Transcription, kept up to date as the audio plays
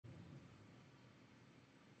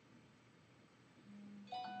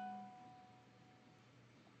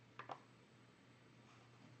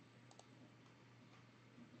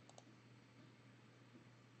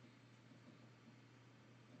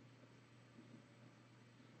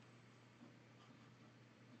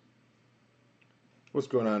What's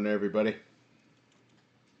going on there, everybody?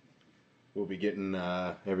 We'll be getting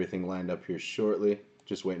everything lined up here shortly.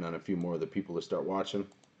 Just waiting on a few more of the people to start watching.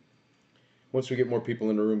 Once we get more people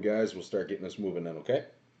in the room, guys, we'll start getting this moving then, okay?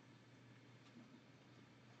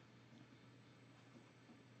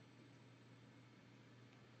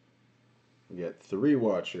 We got 3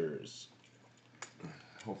 watchers.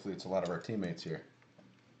 Hopefully it's a lot of our teammates here.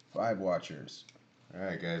 5 watchers.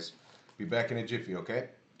 Alright, guys. Be back in a jiffy, okay?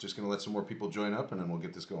 Just going to let some more people join up, and then we'll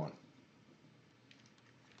get this going.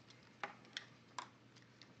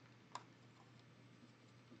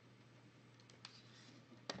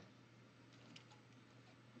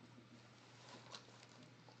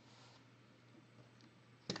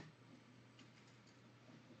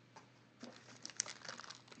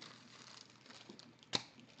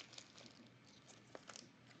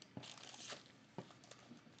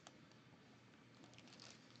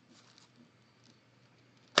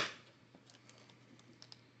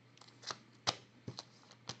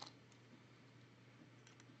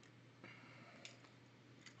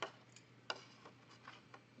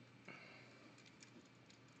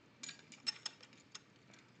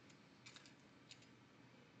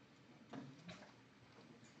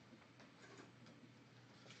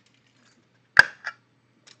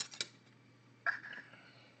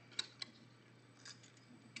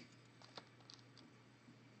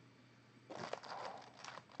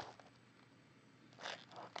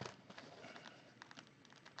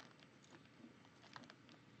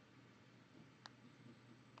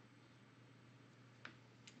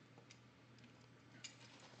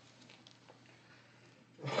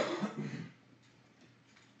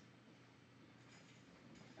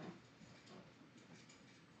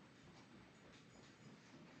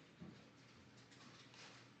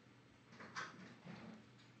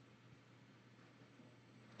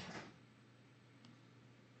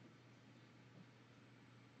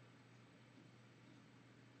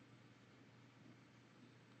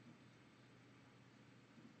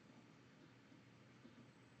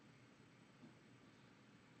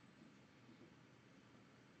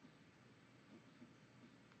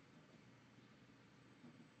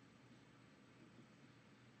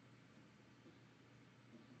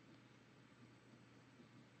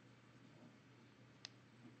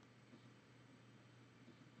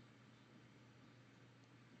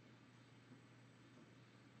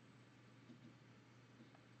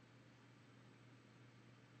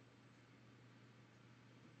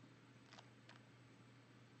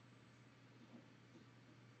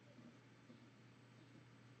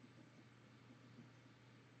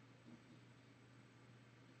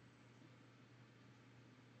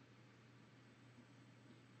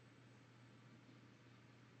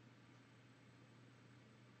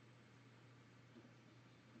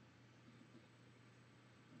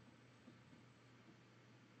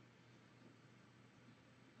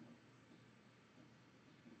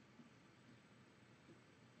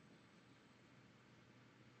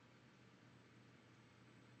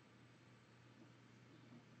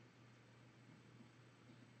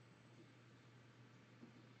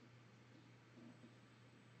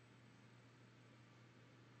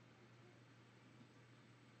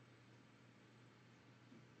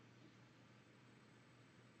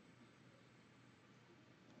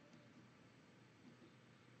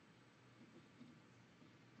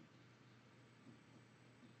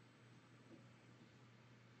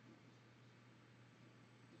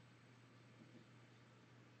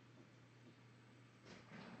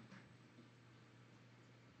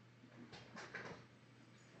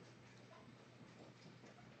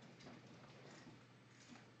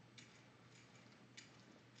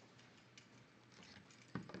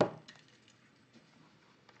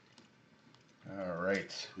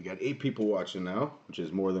 Alright, we got 8 people watching now, which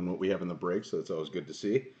is more than what we have in the break, so that's always good to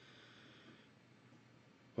see.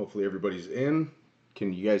 Hopefully everybody's in.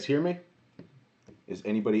 Can you guys hear me? Is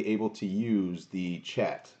anybody able to use the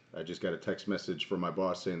chat? I just got a text message from my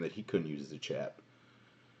boss saying that he couldn't use the chat.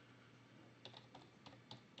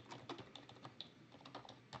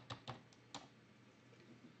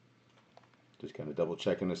 Just kind of double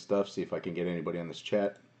checking this stuff, see if I can get anybody on this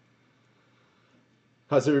chat.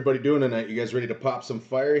 How's everybody doing tonight? You guys ready to pop some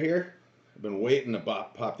fire here? I've been waiting to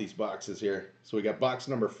pop these boxes here. So we got box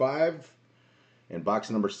number 5 and box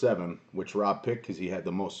number 7, which Rob picked because he had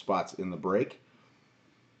the most spots in the break.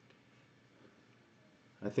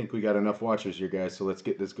 I think we got enough watchers here, guys, so let's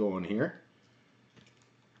get this going here.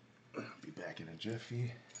 I'll be back in a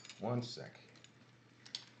jiffy. 1 sec.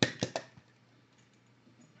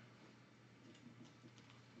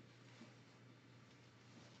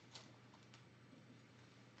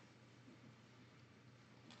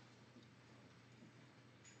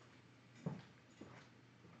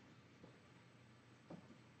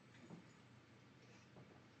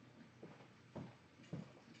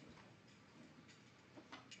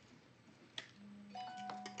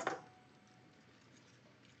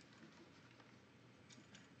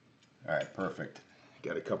 All right, perfect.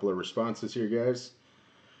 Got a couple of responses here, guys.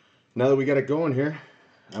 Now that we got it going here,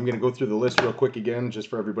 I'm going to go through the list real quick again, just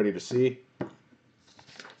for everybody to see.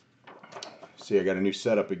 See, I got a new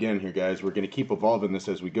setup again here, guys. We're going to keep evolving this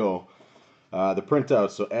as we go. The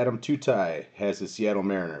printouts, so Adam Tutai has the Seattle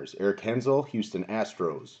Mariners. Eric Hensel, Houston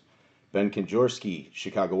Astros. Ben Kinjorski,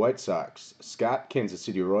 Chicago White Sox. Scott, Kansas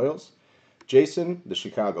City Royals. Jason, the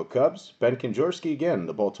Chicago Cubs. Ben Kinjorski again,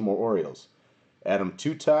 the Baltimore Orioles. Adam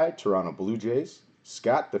Tutai, Toronto Blue Jays.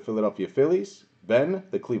 Scott, the Philadelphia Phillies. Ben,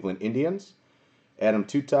 the Cleveland Indians. Adam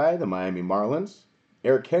Tutai, the Miami Marlins.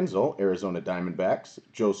 Eric Hensel, Arizona Diamondbacks.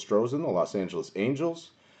 Joe Strozen, the Los Angeles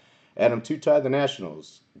Angels. Adam Tutai, the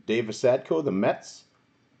Nationals. Dave Vasadko, the Mets.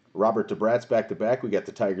 Robert DeBratz back-to-back. We got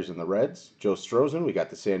the Tigers and the Reds. Joe Strozen, we got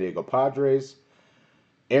the San Diego Padres.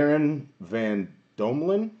 Aaron Van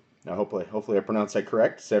Domelen, hopefully I pronounced that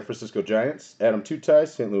correct. San Francisco Giants. Adam Tutai,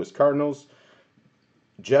 St. Louis Cardinals.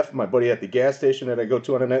 Jeff, my buddy at the gas station that I go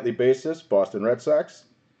to on a nightly basis. Boston Red Sox.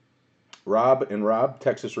 Rob,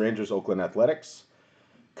 Texas Rangers, Oakland Athletics.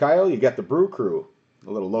 Kyle, you got the Brew Crew,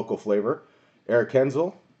 a little local flavor. Eric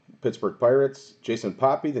Hensel, Pittsburgh Pirates. Jason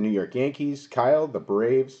Poppy, the New York Yankees. Kyle, the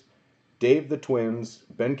Braves. Dave, the Twins.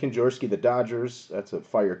 Ben Kinjorski, the Dodgers. That's a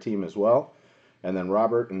fire team as well. And then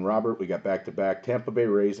Robert, we got back-to-back Tampa Bay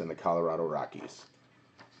Rays and the Colorado Rockies.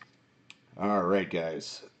 All right,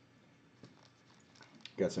 guys.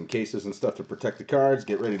 Got some cases and stuff to protect the cards.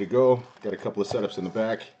 Get ready to go. Got a couple of setups in the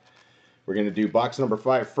back. We're going to do box number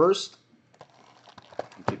 5 first.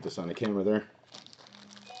 Keep this on the camera there.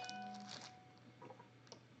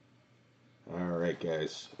 Alright,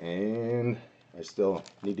 guys. And I still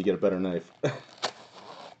need to get a better knife.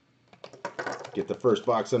 Get the first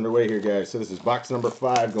box underway here, guys. So this is box number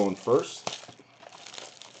 5 going first.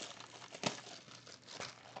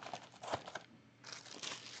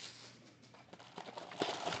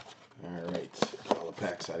 Alright, get all the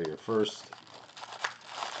packs out of here first.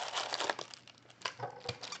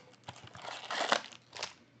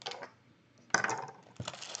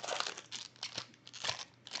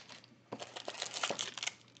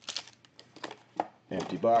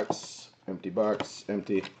 Empty box, empty box,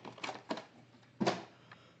 empty.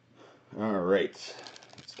 All right,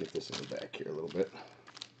 let's get this in the back here a little bit.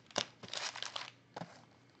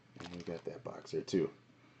 And we got that box there too.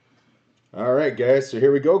 All right, guys, so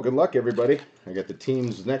here we go. Good luck, everybody. I got the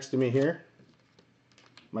teams next to me here.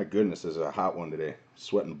 My goodness, this is a hot one today.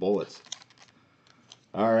 Sweating bullets.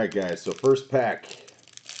 All right, guys, so first pack.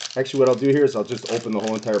 Actually, what I'll do here is I'll just open the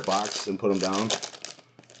whole entire box and put them down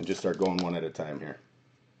and just start going one at a time here.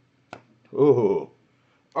 Ooh,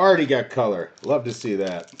 already got color. Love to see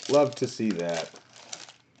that. Love to see that.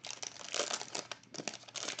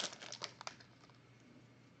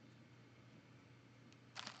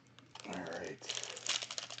 All right.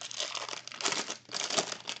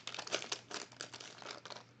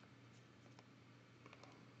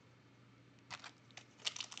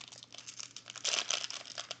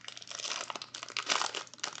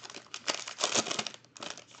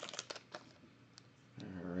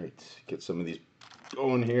 All right, get some of these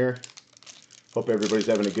going here. Hope everybody's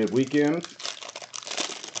having a good weekend.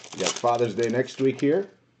 We got Father's Day next week here.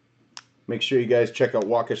 Make sure you guys check out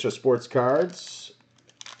Waukesha Sportscards.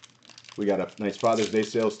 We got a nice Father's Day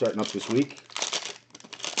sale starting up this week.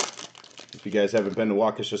 If you guys haven't been to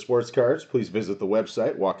Waukesha Sportscards, please visit the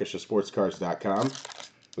website, waukeshasportscards.com.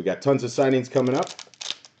 We got tons of signings coming up.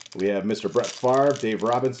 We have Mr. Brett Favre, Dave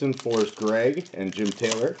Robinson, Forrest Gregg, and Jim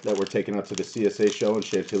Taylor that we're taking out to the CSA show in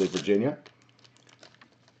Chantilly, Virginia.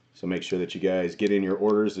 So make sure that you guys get in your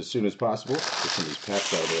orders as soon as possible. Get some of these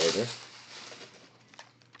packs out of the way there.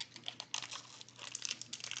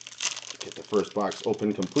 Get the first box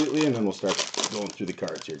open completely, and then we'll start going through the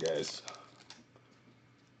cards here, guys.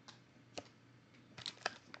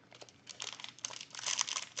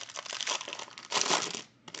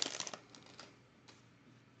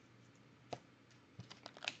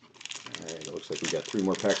 Alright, it looks like we got 3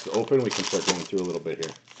 more packs to open. We can start going through a little bit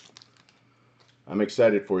here. I'm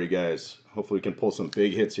excited for you guys. Hopefully we can pull some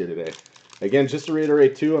big hits here today. Again, just to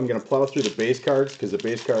reiterate too, I'm going to plow through the base cards because the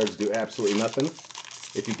base cards do absolutely nothing.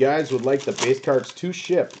 If you guys would like the base cards to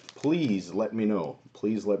ship, please let me know.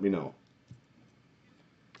 Please let me know.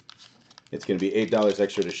 It's going to be $8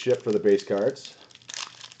 extra to ship for the base cards.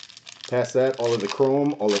 Past that, all of the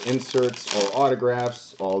chrome, all the inserts, all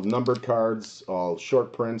autographs, all numbered cards, all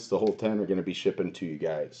short prints, the whole 10 are going to be shipping to you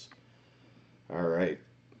guys. All right.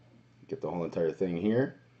 Get the whole entire thing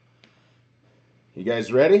here. You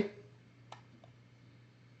guys ready?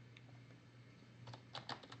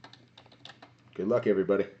 Good luck,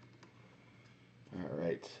 everybody. All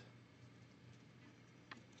right.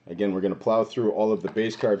 Again, we're going to plow through all of the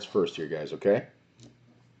base cards first here, guys, okay?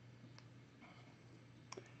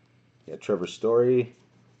 Yeah, Trevor Story.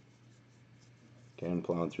 Again,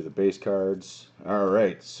 plowing through the base cards. All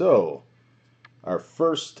right, so our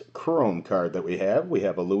first Chrome card that we have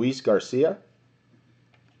a Luis Garcia.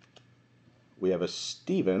 We have a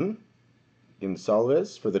Steven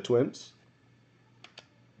Gonsalves for the Twins.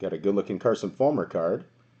 Got a good-looking Carson Fulmer card.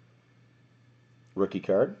 Rookie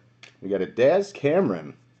card. We got a Daz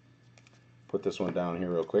Cameron. Put this one down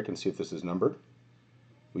here real quick and see if this is numbered.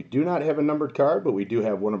 We do not have a numbered card, but we do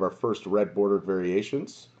have one of our first red bordered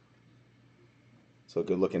variations. So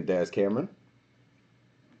good looking Daz Cameron.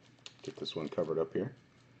 Get this one covered up here.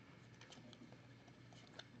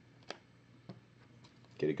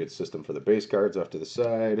 Get a good system for the base cards off to the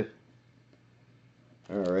side.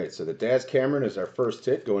 Alright, so the Daz Cameron is our first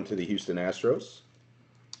hit going to the Houston Astros.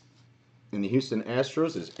 And the Houston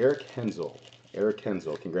Astros is Eric Hensel. Eric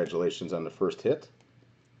Hensel, congratulations on the first hit.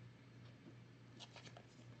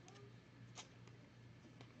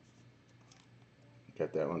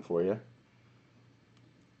 Got that one for you.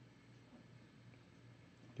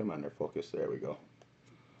 Come on there, focus. There we go.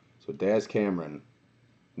 So Daz Cameron,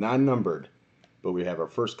 non-numbered, but we have our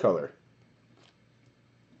first color.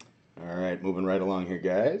 All right, moving right along here,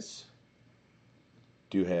 guys.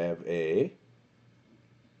 Do have a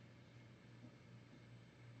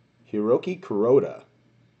Hiroki Kuroda.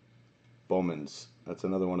 Bowman's. That's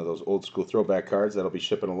another one of those old school throwback cards that'll be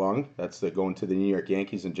shipping along. That's going to the New York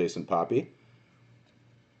Yankees and Jason Poppy.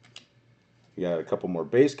 We got a couple more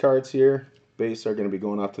base cards here. Base are going to be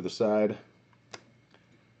going off to the side.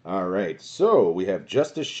 All right, so we have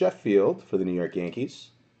Justice Sheffield for the New York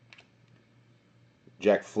Yankees.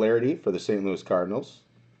 Jack Flaherty for the St. Louis Cardinals.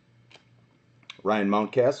 Ryan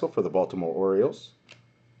Mountcastle for the Baltimore Orioles.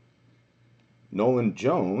 Nolan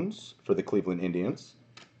Jones for the Cleveland Indians.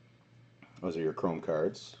 Those are your Chrome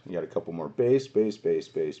cards. You got a couple more base.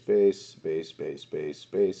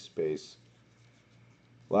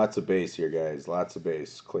 Lots of base here, guys. Lots of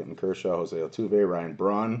base. Clayton Kershaw, Jose Altuve, Ryan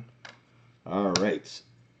Braun. All right.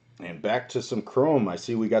 And back to some Chrome. I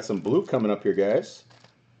see we got some blue coming up here, guys.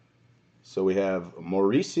 So we have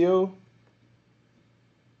Mauricio.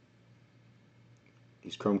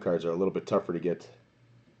 These Chrome cards are a little bit tougher to get.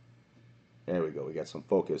 There we go. We got some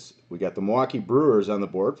focus. We got the Milwaukee Brewers on the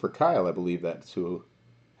board for Kyle. I believe that's who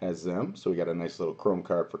has them. So we got a nice little Chrome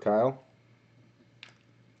card for Kyle.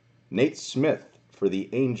 Nate Smith for the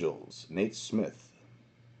Angels. Nate Smith.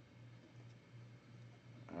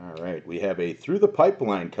 All right. We have a Through the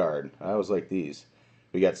Pipeline card. I always like these.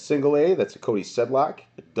 We got single A, that's a Cody Sedlock.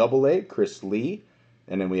 Double A, Chris Lee.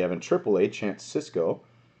 And then we have in triple A, Chance Sisco.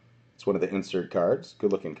 It's one of the insert cards.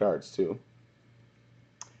 Good looking cards, too.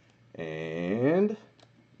 And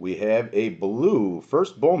we have a blue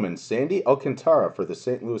first Bowman, Sandy Alcantara for the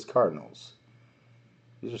St. Louis Cardinals.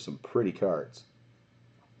 These are some pretty cards.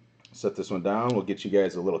 Set this one down. We'll get you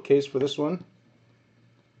guys a little case for this one.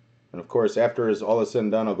 And of course, after all is said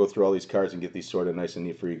and done, I'll go through all these cards and get these sorted nice and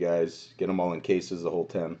neat for you guys. Get them all in cases, the whole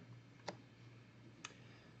 10.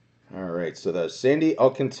 All right, so the Sandy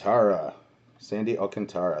Alcantara. Sandy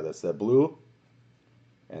Alcantara, that's that blue.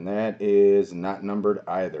 And that is not numbered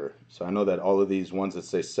either. So I know that all of these ones that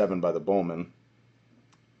say 7 by the Bowman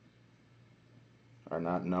are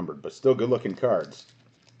not numbered, but still good looking cards.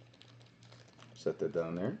 Set that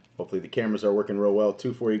down there. Hopefully the cameras are working real well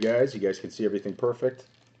too for you guys. You guys can see everything perfect.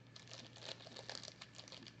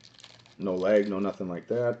 No lag, no nothing like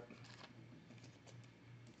that.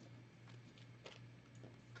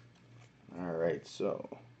 All right, so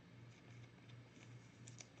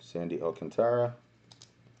Sandy Alcantara.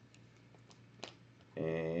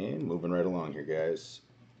 And moving right along here, guys.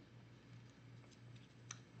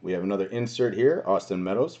 We have another insert here, Austin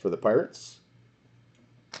Meadows for the Pirates.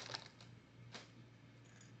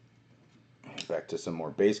 Back to some more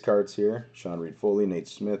base cards here. Sean Reed Foley, Nate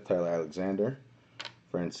Smith, Tyler Alexander,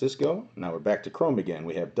 Francisco. Now we're back to Chrome again.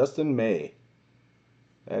 We have Dustin May.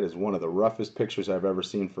 That is one of the roughest pictures I've ever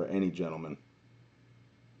seen for any gentleman.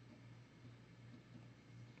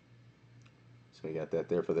 So we got that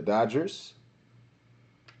there for the Dodgers.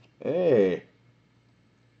 Hey, I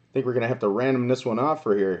think we're going to have to random this one off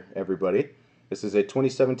for here, everybody. This is a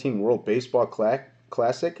 2017 World Baseball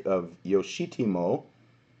Classic of Yoshitimo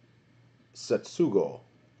Setsugo.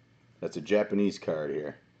 That's a Japanese card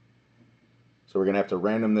here. So we're going to have to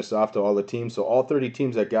random this off to all the teams. So all 30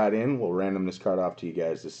 teams that got in, we'll random this card off to you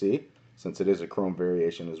guys to see, since it is a Chrome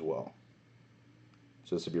variation as well.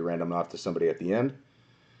 So this will be random off to somebody at the end.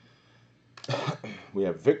 We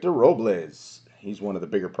have Victor Robles. He's one of the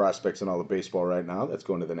bigger prospects in all of baseball right now. That's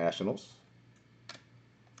going to the Nationals.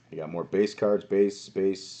 We got more base cards, base,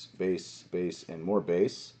 base, base, base, and more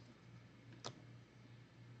base.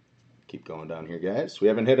 Keep going down here, guys. We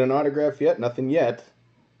haven't hit an autograph yet, nothing yet.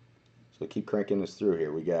 So keep cranking this through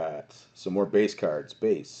here. We got some more base cards,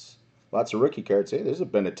 base. Lots of rookie cards. Hey, there's a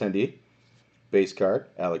Benintendi base card.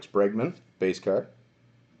 Alex Bregman, base card.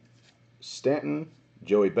 Stanton,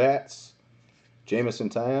 Joey Bats, Jamison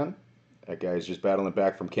Tyon. That guy's just battling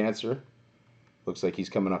back from cancer. Looks like he's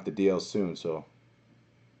coming off the DL soon, so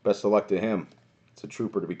best of luck to him. It's a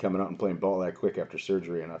trooper to be coming out and playing ball that quick after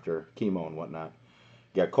surgery and after chemo and whatnot.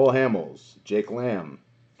 You got Cole Hamels, Jake Lamb,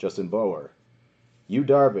 Justin Bower, Yu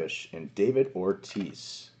Darvish, and David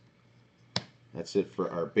Ortiz. That's it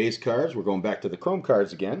for our base cards. We're going back to the chrome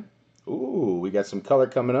cards again. Ooh, we got some color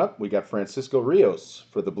coming up. We got Francisco Rios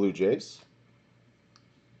for the Blue Jays.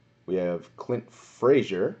 We have Clint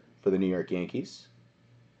Frazier for the New York Yankees.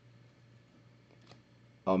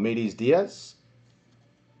 Almeida Diaz.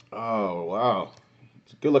 Oh, wow.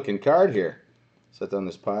 It's a good-looking card here. Set down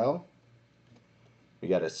this pile. We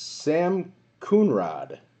got a Sam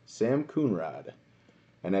Coonrod. Sam Coonrod.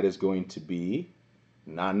 And that is going to be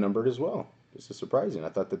non-numbered as well. This is surprising. I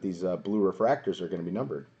thought that these blue refractors are going to be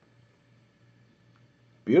numbered.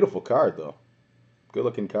 Beautiful card, though.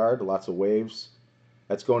 Good-looking card. Lots of waves.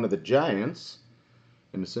 That's going to the Giants.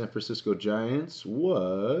 And the San Francisco Giants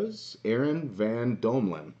was Aaron Van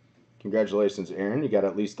Domelen. Congratulations, Aaron. You got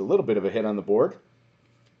at least a little bit of a hit on the board.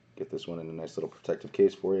 Get this one in a nice little protective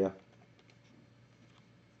case for you.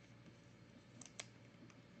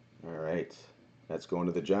 All right. That's going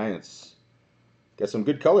to the Giants. Got some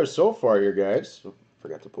good colors so far here, guys. Oh,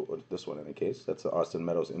 forgot to put this one in the case. That's the Austin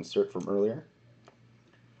Meadows insert from earlier.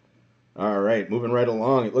 All right, moving right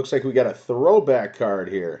along. It looks like we got a throwback card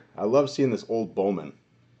here. I love seeing this old Bowman.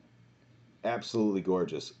 Absolutely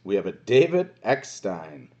gorgeous. We have a David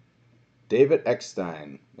Eckstein. David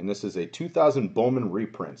Eckstein. And this is a 2000 Bowman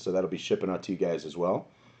reprint, so that'll be shipping out to you guys as well.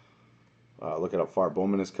 Look at how far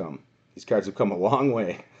Bowman has come. These cards have come a long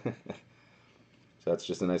way. So that's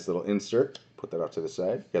just a nice little insert. Put that off to the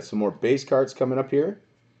side. Got some more base cards coming up here.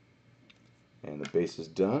 And the base is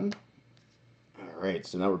done. All right,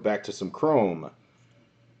 so now we're back to some chrome.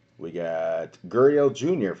 We got Gurriel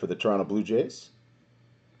Jr. for the Toronto Blue Jays.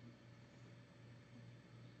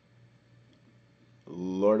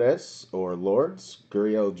 Lourdes, or Lords,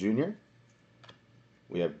 Gurriel Jr.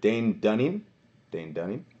 We have Dane Dunning.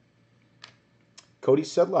 Cody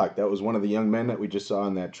Sedlock, that was one of the young men that we just saw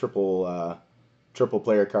in that triple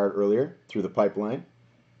player card earlier through the pipeline.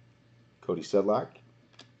 Cody Sedlock.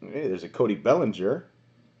 Hey, there's a Cody Bellinger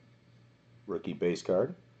rookie base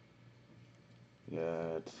card.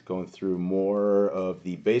 Going through more of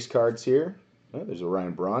the base cards here. Oh, there's a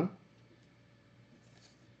Ryan Braun.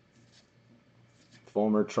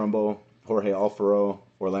 Fulmer, Trumbo, Jorge Alfaro,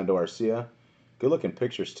 Orlando Arcia. Good looking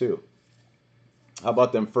pictures too. How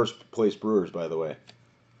about them first place Brewers, by the way?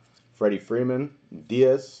 Freddie Freeman,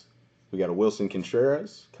 Diaz. We got a Wilson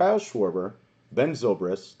Contreras, Kyle Schwarber, Ben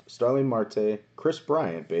Zobrist, Starling Marte, Chris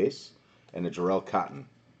Bryant base, and a Jarrell Cotton.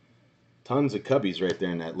 Tons of Cubbies right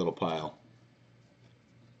there in that little pile.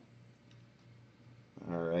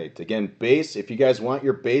 All right. Again, base, if you guys want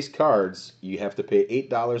your base cards, you have to pay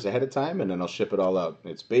 $8 ahead of time, and then I'll ship it all out.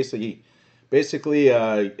 It's basically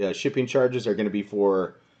shipping charges are going to be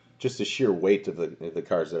for just the sheer weight of the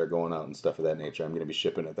cards that are going out and stuff of that nature. I'm going to be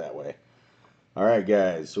shipping it that way. All right,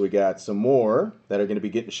 guys. So we got some more that are going to be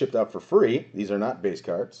getting shipped out for free. These are not base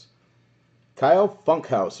cards. Kyle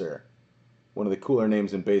Funkhauser. One of the cooler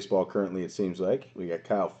names in baseball currently, it seems like. We got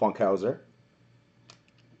Kyle Funkhauser.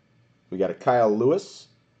 We got a Kyle Lewis.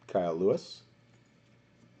 I'm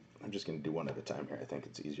just going to do one at a time here. I think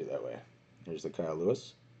it's easier that way. Here's the Kyle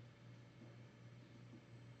Lewis.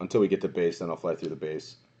 Until we get to base, then I'll fly through the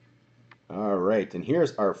base. All right, and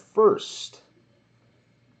here's our first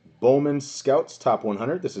Bowman Scouts Top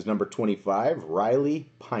 100. This is number 25, Riley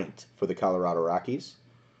Pint for the Colorado Rockies.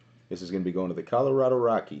 This is going to be going to the Colorado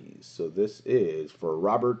Rockies. So this is for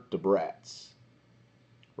Robert DeBratz.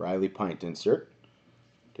 Riley Pint insert.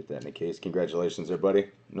 Get that in the case. Congratulations there, buddy.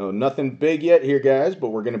 No, nothing big yet here, guys,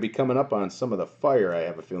 but we're going to be coming up on some of the fire, I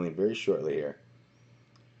have a feeling, very shortly here.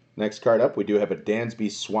 Next card up, we do have a Dansby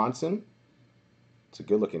Swanson. It's a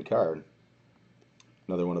good-looking card.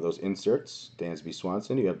 Another one of those inserts, Dansby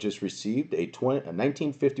Swanson. You have just received a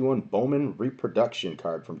 1951 Bowman reproduction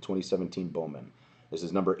card from 2017 Bowman. This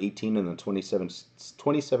is number 18 in the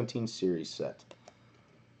 2017 series set.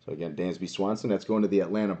 So again, Dansby Swanson, that's going to the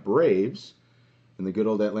Atlanta Braves. And the good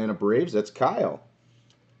old Atlanta Braves, that's Kyle.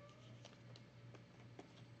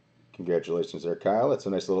 Congratulations there, Kyle. That's a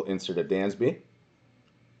nice little insert of Dansby.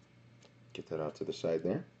 Get that out to the side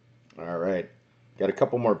there. All right. Got a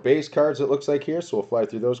couple more base cards, it looks like here, so we'll fly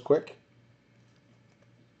through those quick.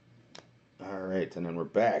 All right, and then we're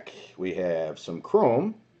back. We have some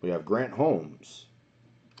Chrome. We have Grant Holmes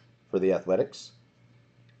for the Athletics.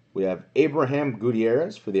 We have Abraham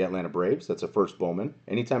Gutierrez for the Atlanta Braves. That's a first Bowman.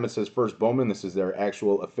 Anytime it says first Bowman, this is their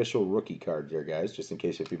actual official rookie card there, guys, just in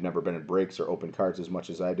case if you've never been in breaks or open cards as much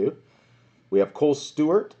as I do. We have Cole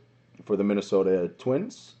Stewart for the Minnesota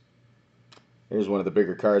Twins. Here's one of the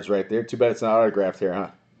bigger cards right there. Too bad it's not autographed here,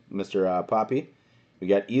 huh, Mr. Poppy? We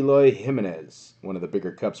got Eloy Jimenez, one of the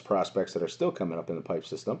bigger Cubs prospects that are still coming up in the pipe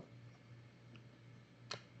system.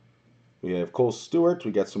 We have Cole Stewart.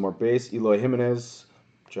 We got some more base. Eloy Jimenez,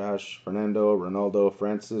 Josh, Fernando, Ronaldo,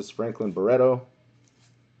 Francis, Franklin Barreto,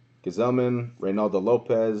 Gazelman, Reynaldo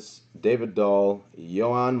Lopez, David Dahl,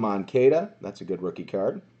 Yohan Moncada. That's a good rookie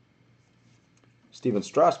card. Steven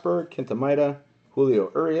Strasburg, Kenta Maeda,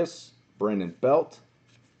 Julio Urias, Brandon Belt,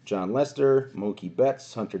 John Lester, Mookie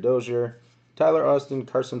Betts, Hunter Dozier, Tyler Austin,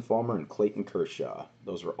 Carson Fulmer, and Clayton Kershaw.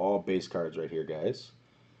 Those are all base cards right here, guys.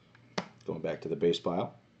 Going back to the base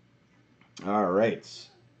pile. All right.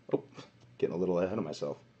 Oh, getting a little ahead of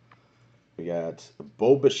myself. We got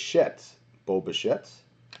Bo Bichette.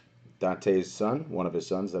 Dante's son, one of his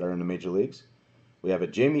sons that are in the major leagues. We have a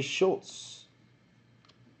Jamie Schultz.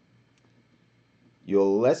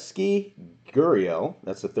 Yoleski Gurriel,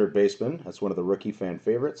 that's the third baseman. That's one of the rookie fan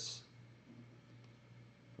favorites.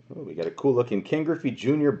 Oh, we got a cool looking Ken Griffey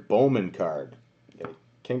Jr. Bowman card. We got a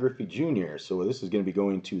Ken Griffey Jr. So this is going to be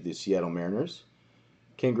going to the Seattle Mariners.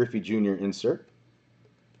 Ken Griffey Jr. insert.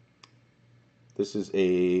 This is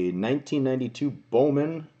a 1992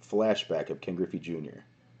 Bowman flashback of Ken Griffey Jr.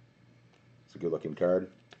 It's a good looking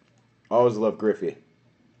card. Always love Griffey.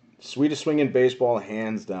 Sweetest swing in baseball,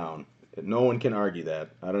 hands down. No one can argue that.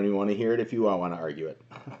 I don't even want to hear it if you all want to argue it.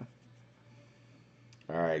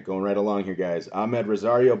 All right, going right along here, guys. Ahmed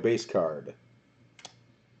Rosario, base card.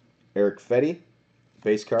 Eric Fetty,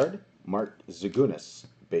 base card. Mark Zagunis,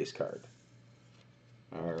 base card.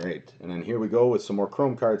 All right, and then here we go with some more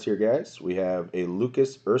Chrome cards here, guys. We have a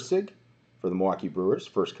Lucas Ursig for the Milwaukee Brewers,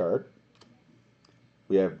 first card.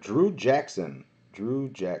 We have Drew Jackson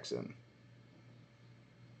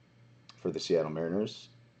for the Seattle Mariners.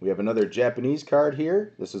 We have another Japanese card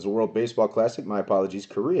here. This is a World Baseball Classic. My apologies,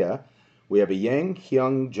 Korea. We have a Yang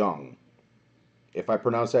Hyung Jung. If I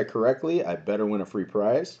pronounce that correctly, I better win a free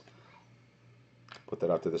prize. Put that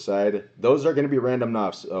off to the side. Those are going to be random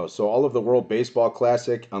knocks. Oh, so all of the World Baseball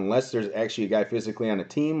Classic, unless there's actually a guy physically on a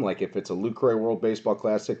team, like if it's a Lucroy World Baseball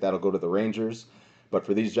Classic, that'll go to the Rangers. But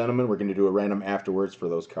for these gentlemen, we're going to do a random afterwards for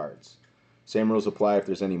those cards. Same rules apply if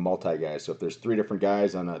there's any multi-guys. So if there's 3 different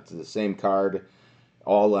guys on the same card,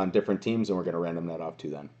 all on different teams, and we're going to random that off too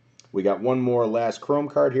then. We got one more last Chrome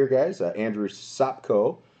card here, guys. Andrew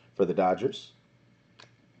Sopko for the Dodgers.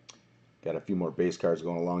 Got a few more base cards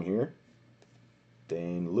going along here.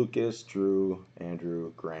 Dane, Lucas, Drew,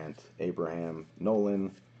 Andrew, Grant, Abraham,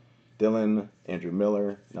 Nolan, Dylan, Andrew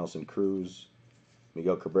Miller, Nelson Cruz,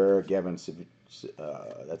 Miguel Cabrera, Gavin,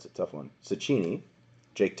 that's a tough one, Cecchini,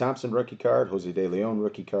 Jake Thompson rookie card, Jose De Leon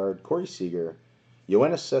rookie card, Corey Seager,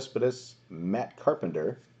 Yoenis Cespedes, Matt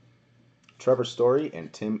Carpenter, Trevor Story,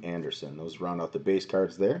 and Tim Anderson. Those round out the base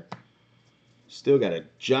cards there. Still got a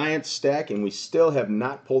giant stack, and we still have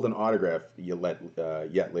not pulled an autograph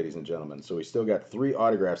yet, ladies and gentlemen. So we still got 3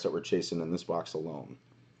 autographs that we're chasing in this box alone.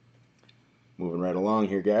 Moving right along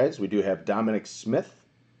here, guys. We do have Dominic Smith.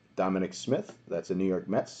 That's a New York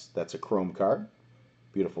Mets. That's a Chrome card.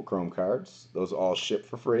 Beautiful Chrome cards. Those all ship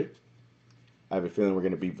for free. I have a feeling we're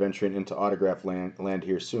going to be venturing into autograph land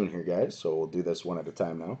here soon here, guys. So we'll do this one at a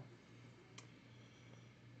time now.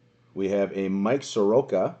 We have a Mike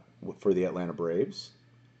Soroka for the Atlanta Braves.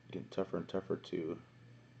 Getting tougher and tougher to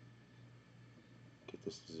get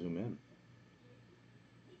this to zoom in.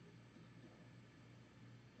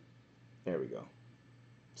 There we go.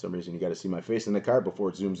 For some reason you got to see my face in the card before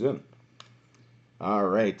it zooms in. All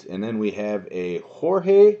right, and then we have a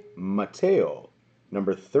Jorge Mateo,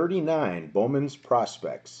 number 39, Bowman's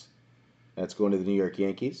Prospects. That's going to the New York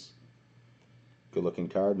Yankees. Good looking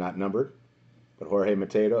card, not numbered. But Jorge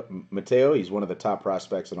Mateo, he's one of the top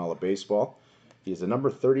prospects in all of baseball. He is the number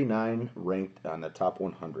 39 ranked on the top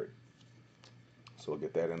 100. So we'll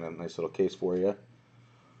get that in a nice little case for you.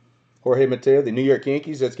 Jorge Mateo, the New York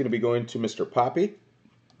Yankees, that's going to be going to Mr. Poppy.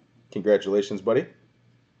 Congratulations, buddy.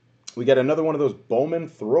 We got another one of those Bowman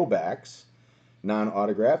throwbacks,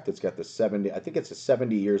 non-autographed. It's got the 70, I think it's the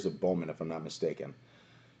 70 years of Bowman, if I'm not mistaken.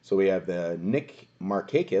 So we have the Nick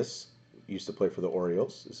Markakis, used to play for the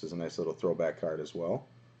Orioles. This is a nice little throwback card as well.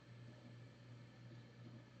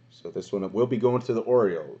 So this one will be going to the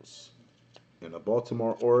Orioles. And the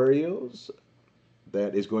Baltimore Orioles,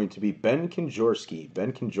 that is going to be Ben Konjorski.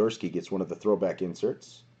 Ben Konjorski gets one of the throwback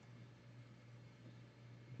inserts.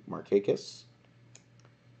 Markakis.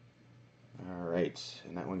 All right,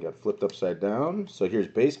 and that one got flipped upside down. So here's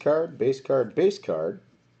base card, base card, base card.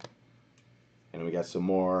 And we got some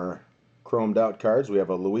more chromed out cards. We have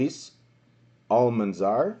a Luis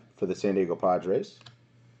Almanzar for the San Diego Padres.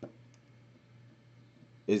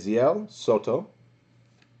 Isiel Soto.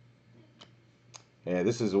 And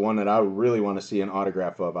this is the one that I really want to see an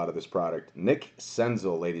autograph of out of this product. Nick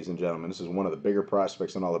Senzel, ladies and gentlemen. This is one of the bigger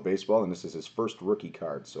prospects in all of baseball, and this is his first rookie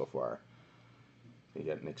card so far. You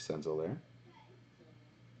got Nick Senzel there.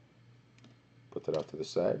 Put that out to the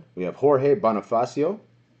side. We have Jorge Bonifacio.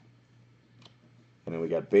 And then we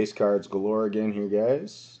got base cards galore again here,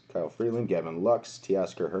 guys. Kyle Freeland, Gavin Lux,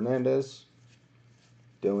 Teoscar Hernandez,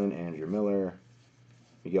 Dylan, Andrew Miller,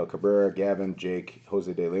 Miguel Cabrera, Gavin, Jake,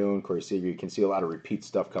 Jose De Leon, Corey Seager. You can see a lot of repeat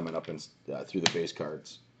stuff coming up through the base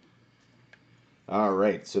cards. All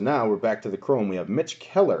right, so now we're back to the chrome. We have Mitch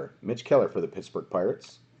Keller. Mitch Keller for the Pittsburgh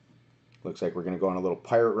Pirates. Looks like we're going to go on a little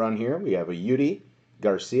pirate run here. We have a Yudi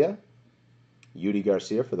Garcia. Yudi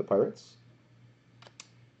Garcia for the Pirates.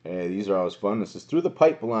 Hey, these are always fun. This is through the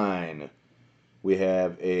pipeline. We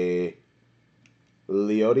have a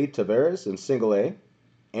Leody Taveras in single A,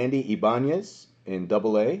 Andy Ibanez in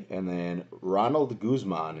double A, and then Ronald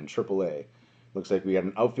Guzman in triple A. Looks like we got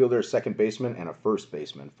an outfielder, a second baseman, and a first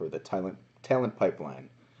baseman for the talent pipeline.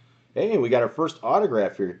 Hey, we got our first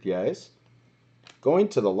autograph here, guys. Going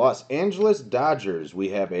to the Los Angeles Dodgers, we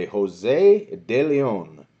have a Jose De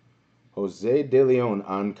Leon. Jose De Leon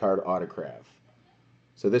on-card autograph.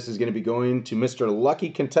 So this is going to be going to Mr. Lucky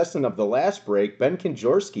Contestant of the last break, Ben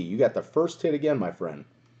Konjorski. You got the first hit again, my friend.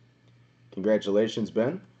 Congratulations,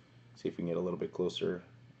 Ben. See if we can get a little bit closer.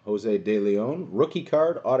 Jose De Leon, rookie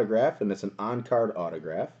card autograph, and it's an on-card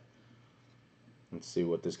autograph. Let's see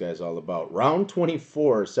what this guy's all about. Round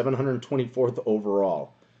 24, 724th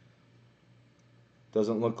overall.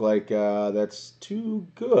 Doesn't look like that's too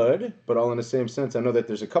good, but all in the same sense. I know that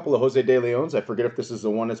there's a couple of Jose De Leons. I forget if this is the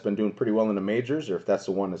one that's been doing pretty well in the majors or if that's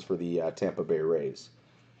the one that's for the Tampa Bay Rays.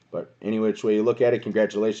 But any which way you look at it,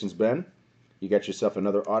 congratulations, Ben. You got yourself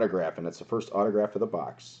another autograph, and it's the first autograph of the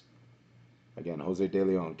box. Again, Jose De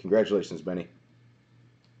Leon. Congratulations, Benny.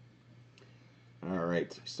 All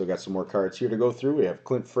right, still got some more cards here to go through. We have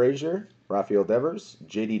Clint Frazier, Rafael Devers,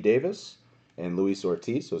 J.D. Davis, and Luis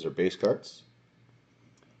Ortiz. Those are base cards.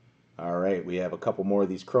 All right, we have a couple more of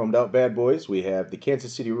these chromed out bad boys. We have the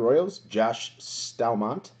Kansas City Royals, Josh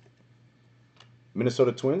Staumont.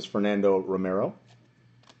 Minnesota Twins, Fernando Romero.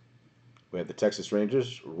 We have the Texas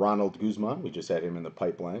Rangers, Ronald Guzman. We just had him in the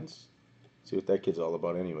pipelines. See what that kid's all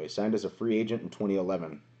about anyway. Signed as a free agent in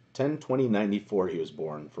 2011. 10/20/94 he was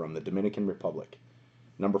born from the Dominican Republic.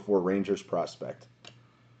 Number 4 Rangers prospect.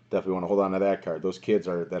 Definitely want to hold on to that card. Those kids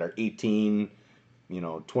that are 18,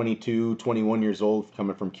 22, 21 years old,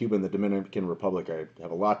 coming from Cuba and the Dominican Republic. I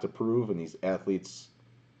have a lot to prove, and these athletes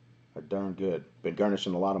are darn good. Been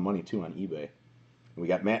garnishing a lot of money, too, on eBay. We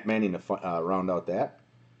got Matt Manning to round out that.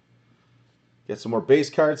 Got some more base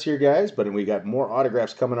cards here, guys, but we got more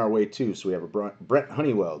autographs coming our way, too. So we have a Brent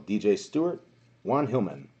Honeywell, DJ Stewart, Juan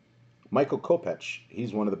Hillman, Michael Kopech.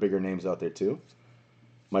 He's one of the bigger names out there, too.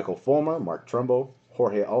 Michael Fulmer, Mark Trumbo,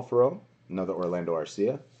 Jorge Alfaro, another Orlando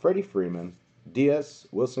Arcia, Freddie Freeman, Diaz,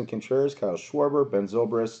 Wilson Contreras, Kyle Schwarber, Ben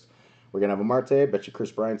Zobrist. We're going to have a Marte. Bet you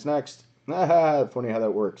Chris Bryant's next. Funny how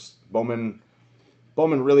that works. Bowman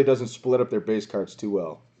really doesn't split up their base cards too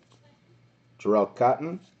well. Jarrell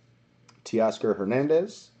Cotton, Teoscar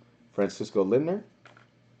Hernandez, Francisco Lindner.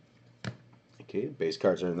 Okay, base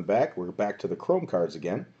cards are in the back. We're back to the chrome cards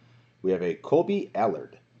again. We have a Colby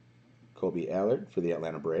Allard. Colby Allard for the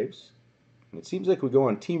Atlanta Braves. And it seems like we go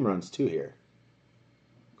on team runs too here.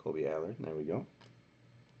 Colby Allard, there we go.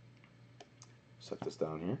 Set this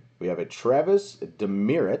down here. We have a Travis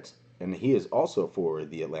Demeritte, and he is also for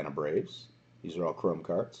the Atlanta Braves. These are all chrome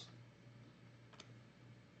cards.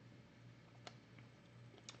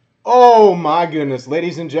 Oh my goodness,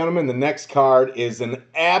 ladies and gentlemen, the next card is an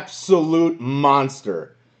absolute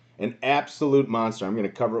monster. An absolute monster. I'm going to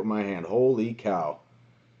cover it with my hand. Holy cow.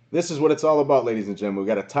 This is what it's all about, ladies and gentlemen.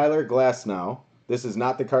 We've got a Tyler Glasnow. This is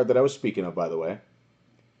not the card that I was speaking of, by the way.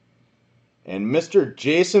 And Mr.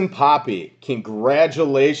 Jason Poppy,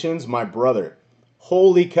 congratulations, my brother.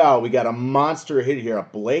 Holy cow, we got a monster hit here. A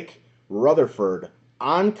Blake Rutherford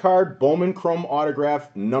on-card Bowman Chrome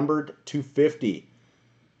autograph numbered 250.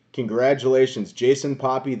 Congratulations, Jason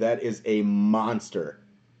Poppy. That is a monster.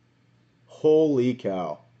 Holy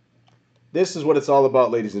cow. This is what it's all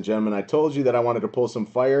about, ladies and gentlemen. I told you that I wanted to pull some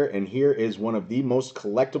fire, and here is one of the most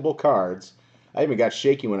collectible cards. I even got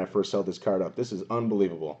shaky when I first held this card up. This is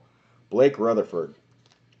unbelievable. Blake Rutherford.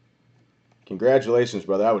 Congratulations,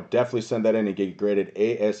 brother. I would definitely send that in and get you graded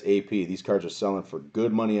ASAP. These cards are selling for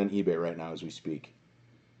good money on eBay right now as we speak.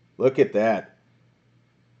 Look at that.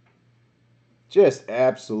 Just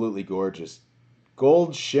absolutely gorgeous.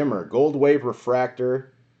 Gold shimmer, gold wave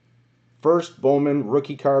refractor. First Bowman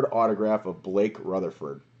rookie card autograph of Blake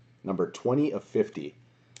Rutherford. Number 20 of 50.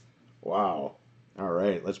 Wow. All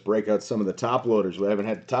right, let's break out some of the top loaders. We haven't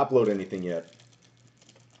had to top load anything yet.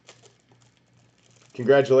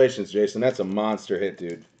 Congratulations, Jason. That's a monster hit,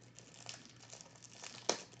 dude.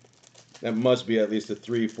 That must be at least a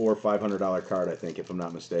 $300, $400, $500 card, I think, if I'm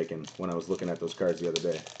not mistaken, when I was looking at those cards the other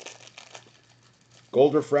day.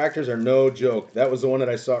 Gold refractors are no joke. That was the one that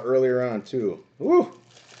I saw earlier on, too. Woo!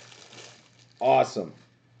 Awesome.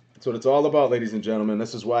 That's what it's all about, ladies and gentlemen.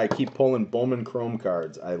 This is why I keep pulling Bowman Chrome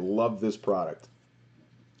cards. I love this product.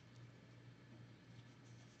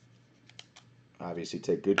 Obviously,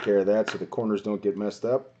 take good care of that so the corners don't get messed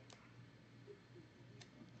up.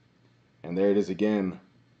 And there it is again.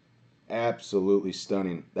 Absolutely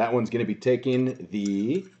stunning. That one's going to be taking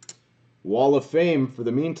the Wall of Fame for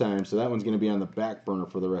the meantime, so that one's going to be on the back burner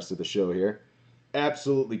for the rest of the show here.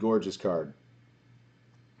 Absolutely gorgeous card.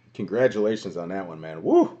 Congratulations on that one, man.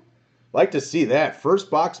 Woo! Like to see that. First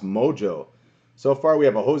box mojo. So far, we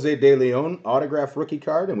have a Jose De Leon autograph rookie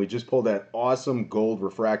card, and we just pulled that awesome gold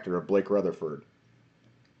refractor of Blake Rutherford.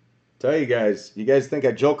 Tell you guys think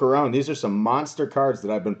I joke around. These are some monster cards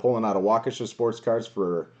that I've been pulling out of Waukesha Sports Cards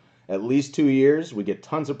for at least 2 years. We get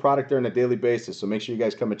tons of product there on a daily basis, so make sure you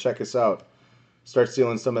guys come and check us out. Start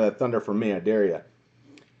stealing some of that thunder from me, I dare you.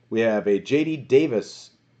 We have a J.D.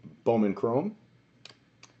 Davis Bowman Chrome.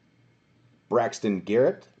 Braxton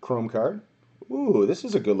Garrett Chrome card. Ooh, this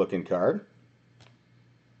is a good-looking card.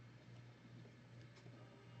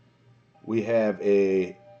 We have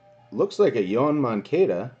a, looks like a Yoan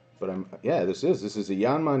Moncada, but this is a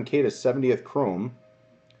Yoan Moncada 70th Chrome.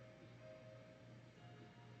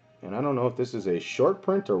 And I don't know if this is a short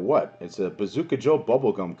print or what. It's a Bazooka Joe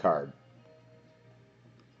bubblegum card.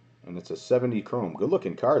 And it's a 70 Chrome. Good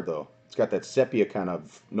looking card though. It's got that sepia kind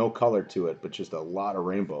of, no color to it, but just a lot of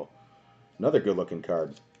rainbow. Another good looking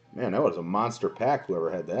card. Man, that was a monster pack, whoever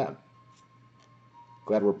had that.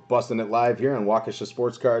 Glad we're busting it live here on Waukesha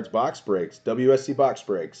Sports Cards Box Breaks. WSC Box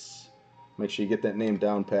Breaks. Make sure you get that name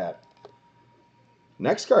down pat.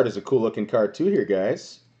 Next card is a cool looking card too here,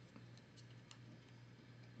 guys.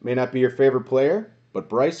 May not be your favorite player, but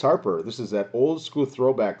Bryce Harper. This is that old school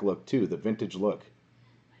throwback look too, the vintage look.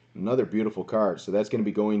 Another beautiful card. So that's going to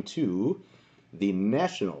be going to the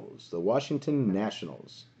Nationals, the Washington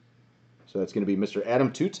Nationals. So that's going to be Mr. Adam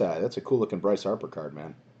Tutai. That's a cool looking Bryce Harper card,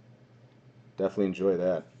 man. Definitely enjoy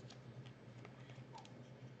that.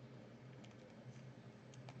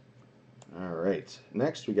 All right.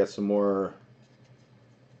 Next, we got some more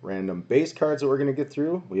random base cards that we're going to get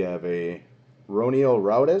through. We have a Roniel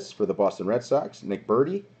Raudes for the Boston Red Sox, Nick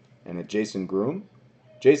Birdie, and a Jason Groom.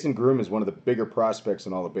 Jason Groom is one of the bigger prospects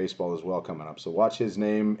in all of baseball as well coming up. So watch his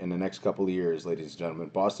name in the next couple of years, ladies and gentlemen.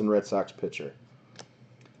 Boston Red Sox pitcher.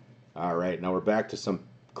 All right, now we're back to some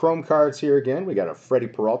Chrome cards here again. We got a Freddie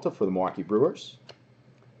Peralta for the Milwaukee Brewers.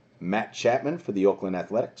 Matt Chapman for the Oakland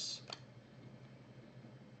Athletics.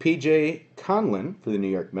 P.J. Conlon for the New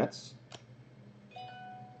York Mets.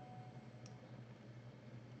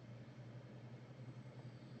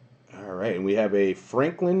 All right, and we have a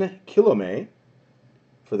Franklin Kilome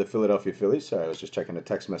for the Philadelphia Phillies. Sorry, I was just checking the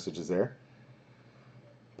text messages there.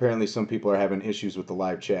 Apparently some people are having issues with the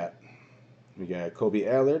live chat. We got Kobe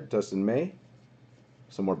Allard, Dustin May.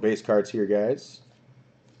 Some more base cards here, guys.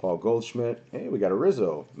 Paul Goldschmidt. Hey, we got a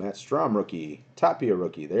Rizzo. Matt Strahm rookie. Tapia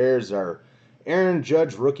rookie. There's our Aaron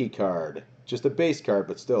Judge rookie card. Just a base card,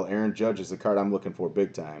 but still, Aaron Judge is the card I'm looking for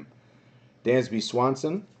big time. Dansby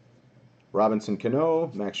Swanson. Robinson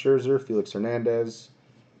Cano. Max Scherzer. Felix Hernandez.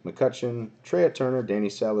 McCutcheon. Trea Turner. Danny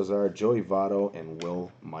Salazar. Joey Votto. And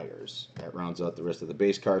Will Myers. That rounds out the rest of the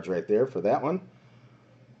base cards right there for that one.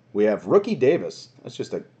 We have Rookie Davis. That's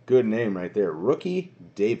just a good name right there. Rookie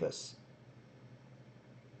Davis.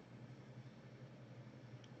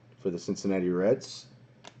 For the Cincinnati Reds.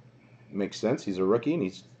 Makes sense. He's a rookie and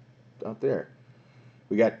he's out there.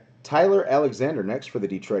 We got Tyler Alexander next for the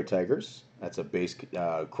Detroit Tigers. That's a base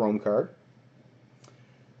Chrome card.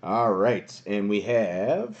 All right. And we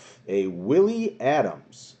have a Willie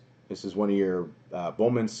Adams. This is one of your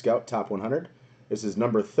Bowman Scout Top 100. This is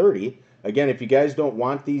number 30. Again, if you guys don't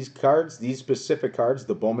want these cards, these specific cards,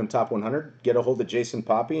 the Bowman Top 100, get a hold of Jason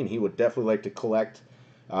Poppy, and he would definitely like to collect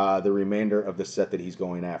the remainder of the set that he's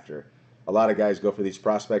going after. A lot of guys go for these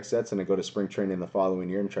prospect sets and then go to spring training the following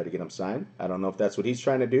year and try to get them signed. I don't know if that's what he's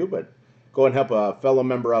trying to do, but go and help a fellow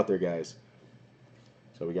member out there, guys.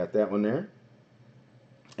 So we got that one there.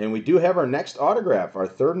 And we do have our next autograph, our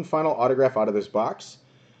third and final autograph out of this box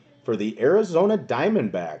for the Arizona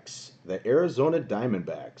Diamondbacks. The Arizona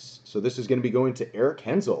Diamondbacks. So this is going to be going to Eric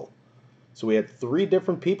Hensel. So we had 3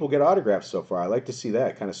 different people get autographs so far. I like to see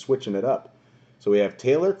that, kind of switching it up. So we have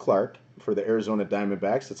Taylor Clark for the Arizona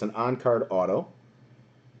Diamondbacks. It's an on-card auto.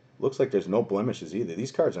 Looks like there's no blemishes either.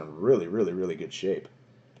 These cards are in really, really, really good shape.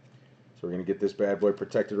 So we're going to get this bad boy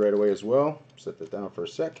protected right away as well. Set that down for a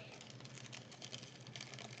sec.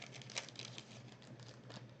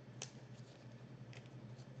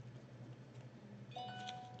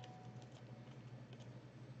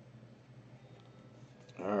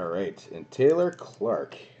 All right, and Taylor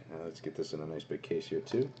Clark. Let's get this in a nice big case here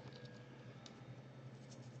too.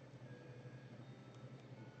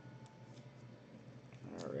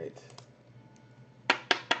 All right.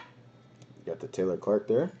 Got the Taylor Clark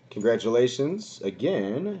there. Congratulations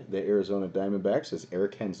again, the Arizona Diamondbacks, is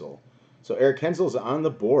Eric Hensel. So Eric Hensel's on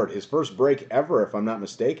the board. His first break ever, if I'm not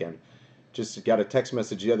mistaken. Just got a text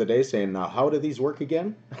message the other day saying, now how do these work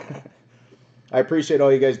again? I appreciate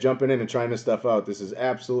all you guys jumping in and trying this stuff out. This is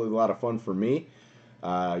absolutely a lot of fun for me.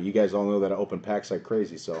 You guys all know that I open packs like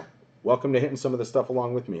crazy, so welcome to hitting some of the stuff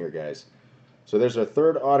along with me here, guys. So there's our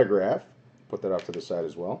third autograph. Put that off to the side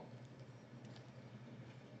as well.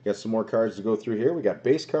 Got some more cards to go through here. We got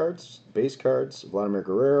base cards, Vladimir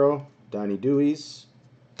Guerrero, Donnie Deweys.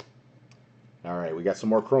 All right, we got some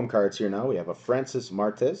more chrome cards here now. We have a Francis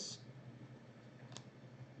Martes,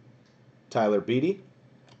 Tyler Beatty.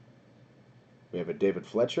 We have a David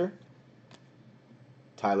Fletcher,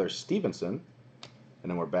 Tyler Stevenson, and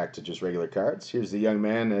then we're back to just regular cards. Here's the young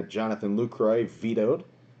man that Jonathan Lucroy vetoed.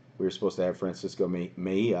 We were supposed to have Francisco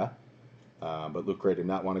Mejia, but Lucroy did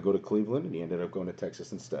not want to go to Cleveland, and he ended up going to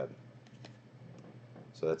Texas instead.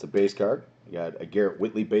 So that's a base card. We got a Garrett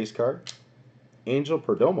Whitley base card, Angel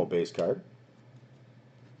Perdomo base card.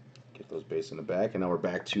 Get those base in the back, and now we're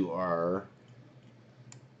back to our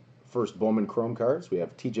first Bowman Chrome cards. We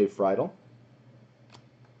have TJ Friedel.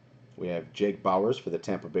 We have Jake Bowers for the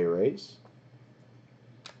Tampa Bay Rays.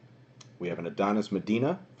 We have an Adonis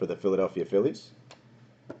Medina for the Philadelphia Phillies.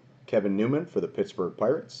 Kevin Newman for the Pittsburgh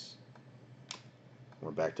Pirates. We're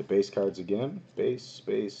back to base cards again. Base.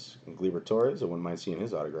 And Gleyber Torres. I wouldn't mind seeing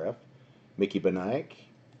his autograph. Mickey Benaik.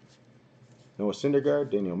 Noah Syndergaard.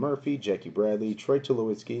 Daniel Murphy. Jackie Bradley. Troy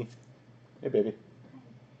Tulowitzki. Hey, baby.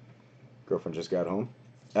 Girlfriend just got home.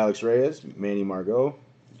 Alex Reyes. Manny Margot.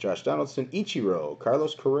 Josh Donaldson, Ichiro,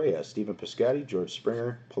 Carlos Correa, Stephen Piscotty, George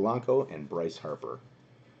Springer, Polanco, and Bryce Harper.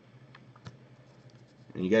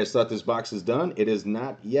 And you guys thought this box is done? It is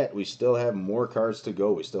not yet. We still have more cards to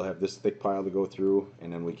go. We still have this thick pile to go through,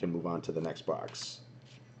 and then we can move on to the next box.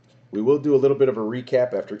 We will do a little bit of a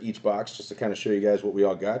recap after each box just to kind of show you guys what we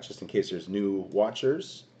all got, just in case there's new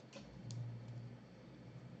watchers.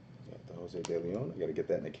 Got the Jose De Leon. I got to get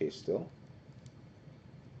that in the case still.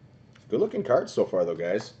 Good looking cards so far though,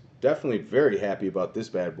 guys. Definitely very happy about this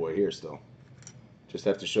bad boy here still. Just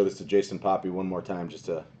have to show this to Jason Poppy one more time just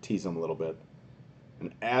to tease him a little bit.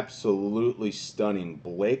 An absolutely stunning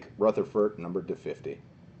Blake Rutherford, numbered to 50.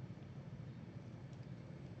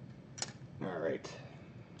 All right.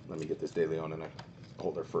 Let me get this De Leon in a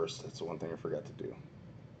holder first. That's the one thing I forgot to do.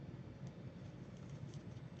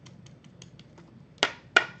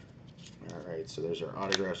 All right, so there's our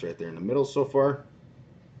autographs right there in the middle so far.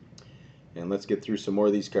 And let's get through some more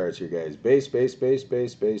of these cards here, guys. Base.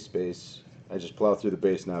 I just plow through the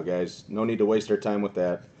base now, guys. No need to waste our time with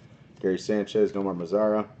that. Gary Sanchez, Nomar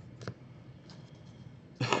Mazara.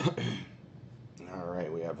 All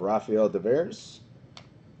right, we have Rafael Devers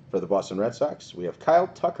for the Boston Red Sox. We have Kyle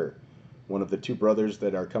Tucker, one of the 2 brothers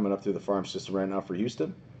that are coming up through the farm system right now for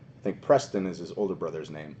Houston. I think Preston is his older brother's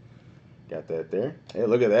name. Got that there. Hey,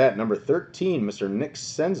 look at that. Number 13, Mr. Nick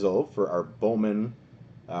Senzel for our Bowman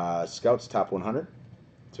Scouts Top 100.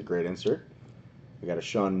 It's a great insert. We got a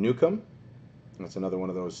Sean Newcomb. That's another one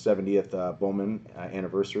of those 70th Bowman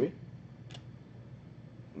anniversary.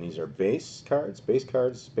 And these are base cards.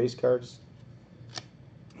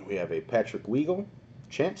 We have a Patrick Weigel,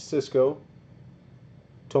 Champ Cisco,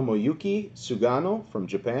 Tomoyuki Sugano from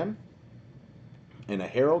Japan, and a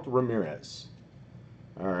Harold Ramirez.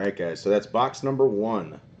 All right, guys. So that's box number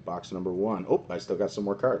 1. Oh, I still got some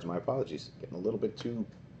more cards. My apologies. Getting a little bit too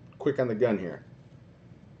quick on the gun here.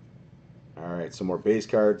 All right, some more base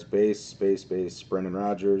cards. Base, base, base. Brendan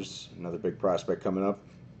Rodgers, another big prospect coming up.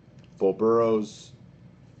 Bull Burrows,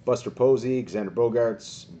 Buster Posey, Xander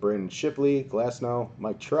Bogaerts, Brandon Shipley, Glasnow,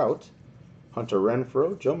 Mike Trout, Hunter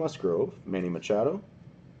Renfroe, Joe Musgrove, Manny Machado.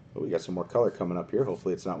 Oh, we got some more color coming up here.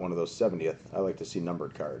 Hopefully it's not one of those 70th. I like to see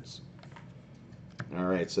numbered cards. All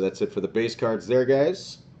right, so that's it for the base cards there,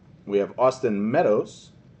 guys. We have Austin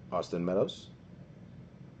Meadows. Austin Meadows.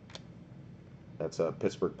 That's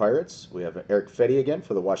Pittsburgh Pirates. We have Eric Fetty again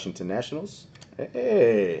for the Washington Nationals.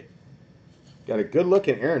 Hey, got a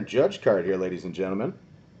good-looking Aaron Judge card here, ladies and gentlemen.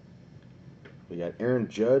 We got Aaron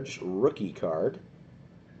Judge rookie card,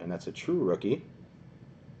 and that's a true rookie.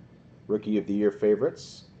 Rookie of the Year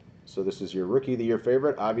favorites. So this is your Rookie of the Year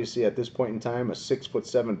favorite. Obviously, at this point in time, a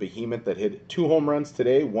 6'7" behemoth that hit 2 home runs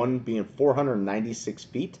today, one being 496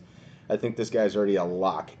 feet. I think this guy's already a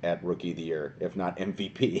lock at Rookie of the Year, if not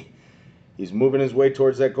MVP. He's moving his way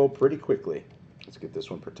towards that goal pretty quickly. Let's get this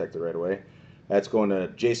one protected right away. That's going to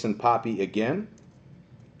Jason Poppy again,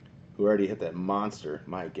 who already hit that monster.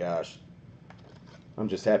 My gosh. I'm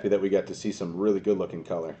just happy that we got to see some really good-looking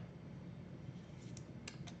color.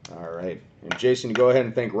 All right. And Jason, you go ahead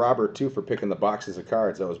and thank Robert, too, for picking the boxes of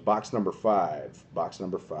cards. That was box number 5. Box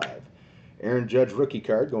number 5. Aaron Judge rookie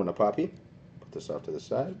card going to Poppy. Put this off to the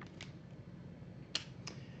side.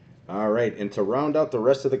 All right. And to round out the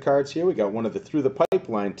rest of the cards here, we got one of the Through the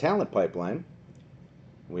Pipeline, Talent Pipeline.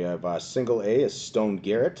 We have single A is Stone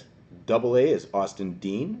Garrett. Double A is Austin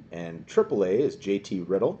Dean. And triple A is JT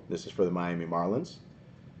Riddle. This is for the Miami Marlins.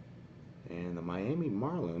 And the Miami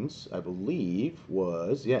Marlins, I believe,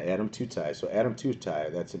 was, yeah, Adam Tutai. So Adam Tutai,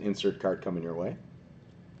 that's an insert card coming your way.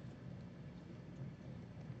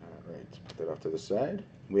 All right, put that off to the side.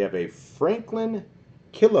 We have a Franklin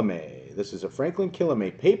Kilame. This is a Franklin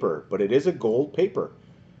Kilame paper, but it is a gold paper.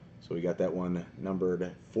 So we got that one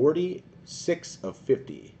numbered 46 of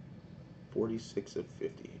 50. 46 of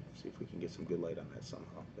 50. See if we can get some good light on that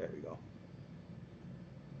somehow. There we go.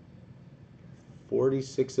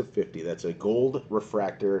 46 of 50. That's a gold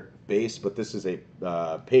refractor base, but this is a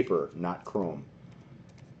paper, not chrome.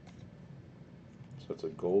 So it's a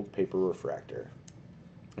gold paper refractor.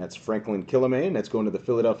 That's Franklin Kilame, and that's going to the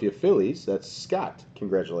Philadelphia Phillies. That's Scott.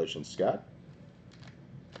 Congratulations, Scott.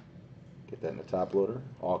 Get that in the top loader.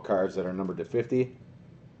 All cards that are numbered to 50.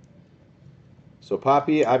 So,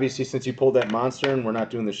 Poppy, obviously, since you pulled that monster and we're not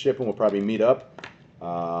doing the shipping, we'll probably meet up.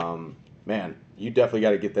 Man, you definitely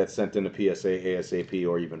got to get that sent into PSA ASAP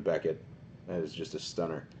or even Beckett. That is just a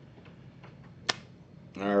stunner.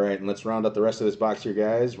 All right, and let's round up the rest of this box here,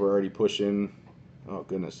 guys. We're already pushing, oh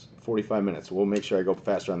goodness, 45 minutes. We'll make sure I go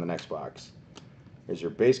faster on the next box. Here's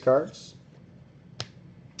your base cards.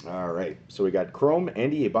 All right, so we got Chrome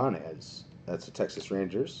Andy Ibanez. That's the Texas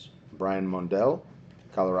Rangers. Brian Mundell,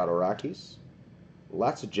 Colorado Rockies.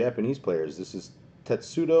 Lots of Japanese players. This is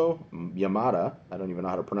Tetsudo Yamada. I don't even know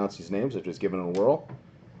how to pronounce these names. I've just given it a whirl.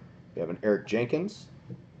 We have an Eric Jenkins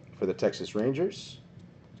for the Texas Rangers.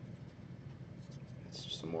 It's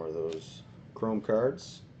just some more of those chrome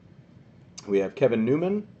cards. We have Kevin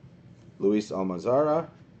Newman, Luis Almanzara,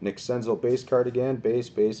 Nick Senzel base card again, base,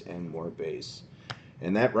 base, and more base.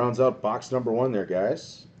 And that rounds out box number 1 there,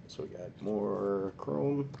 guys. So we got more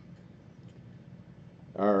chrome.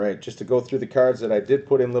 All right, just to go through the cards that I did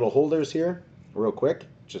put in little holders here real quick.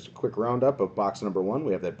 Just a quick roundup of box number 1.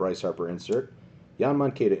 We have that Bryce Harper insert, Jan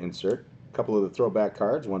Moncada insert, a couple of the throwback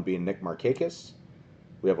cards, one being Nick Markakis.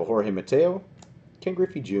 We have a Jorge Mateo, Ken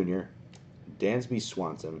Griffey Jr., Dansby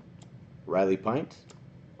Swanson, Riley Pint,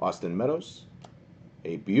 Austin Meadows,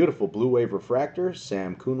 a beautiful Blue Wave refractor,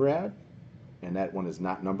 Sam Coonrad, and that one is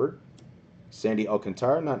not numbered. Sandy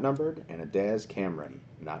Alcantara, not numbered, and a Daz Cameron,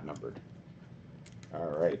 not numbered.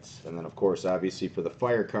 All right, and then of course, obviously for the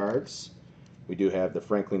fire cards, we do have the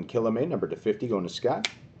Franklin Kilame, numbered to 50, going to Scott.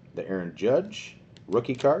 The Aaron Judge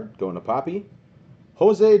rookie card going to Poppy.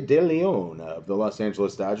 Jose De Leon of the Los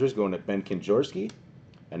Angeles Dodgers going to Ben Kinjorski.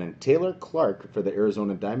 And then Taylor Clark for the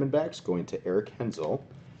Arizona Diamondbacks going to Eric Hensel.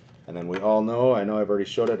 And then we all know, I know I've already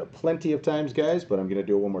showed it a plenty of times, guys, but I'm going to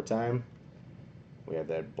do it one more time. We have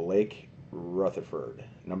that Blake Rutherford,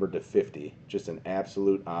 numbered to 50. Just an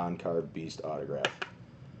absolute on-card beast autograph.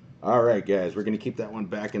 All right, guys, we're going to keep that one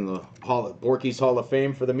back in the Borky's Hall of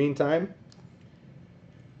Fame for the meantime.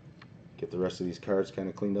 Get the rest of these cards kind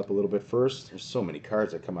of cleaned up a little bit first. There's so many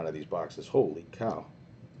cards that come out of these boxes. Holy cow.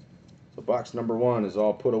 So box number 1 is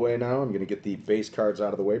all put away now. I'm going to get the base cards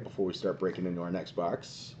out of the way before we start breaking into our next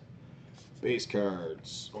box. Base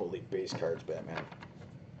cards. Holy base cards, Batman.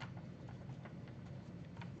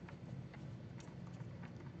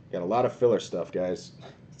 Got a lot of filler stuff, guys.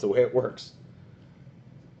 That's the way it works.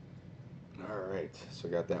 Alright, so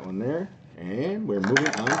got that one there. And we're moving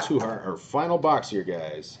on to our final box here,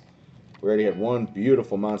 guys. We already had one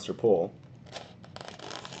beautiful monster pull.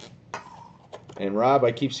 And Rob,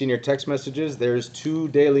 I keep seeing your text messages. There's 2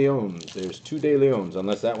 De Leons. There's 2 De Leons,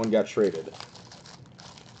 unless that one got traded.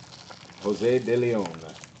 Jose De Leon.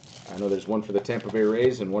 I know there's one for the Tampa Bay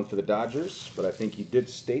Rays and one for the Dodgers, but I think he did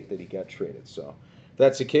state that he got traded. So if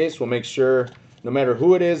that's the case, we'll make sure, no matter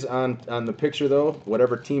who it is on the picture, though,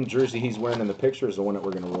 whatever team jersey he's wearing in the picture is the one that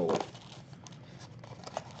we're going to roll with.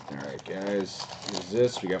 All right, guys, here's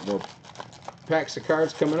this. We got more packs of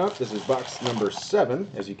cards coming up. This is box number 7.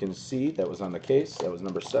 As you can see, that was on the case. That was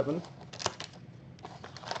number 7.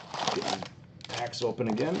 Getting packs open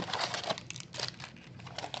again.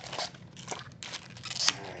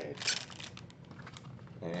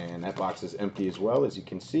 And that box is empty as well, as you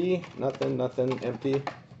can see. Nothing, empty.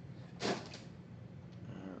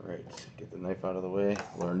 Alright, get the knife out of the way.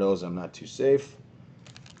 Lord knows I'm not too safe.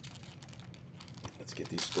 Let's get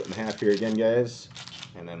these split in half here again, guys.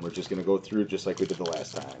 And then we're just going to go through just like we did the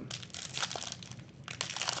last time.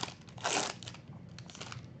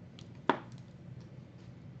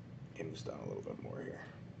 Get this down a little bit more here.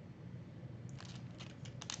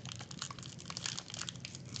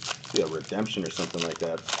 See a redemption or something like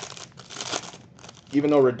that. Even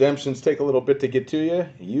though redemptions take a little bit to get to you,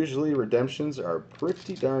 usually redemptions are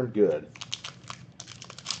pretty darn good.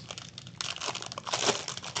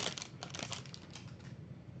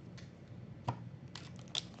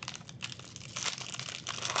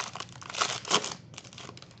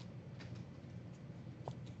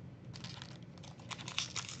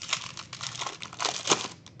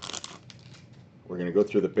 We're going to go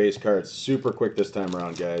through the base cards super quick this time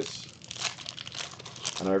around, guys.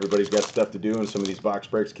 I know everybody's got stuff to do, and some of these box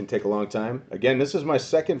breaks can take a long time. Again, this is my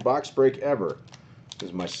second box break ever. This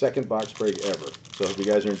is my second box break ever. So I hope you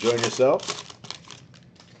guys are enjoying yourselves.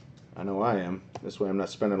 I know I am. This way I'm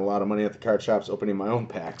not spending a lot of money at the card shops opening my own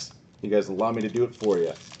packs. You guys allow me to do it for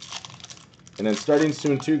you. And then starting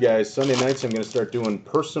soon too, guys, Sunday nights I'm going to start doing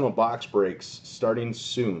personal box breaks starting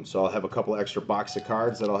soon. So I'll have a couple extra box of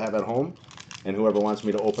cards that I'll have at home. And whoever wants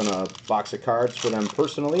me to open a box of cards for them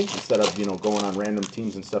personally, instead of, you know, going on random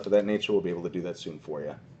teams and stuff of that nature, we'll be able to do that soon for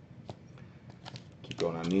you. Keep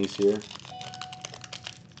going on these here.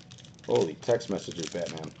 Holy text messages,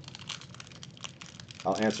 Batman.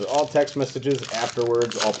 I'll answer all text messages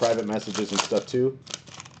afterwards, all private messages and stuff too.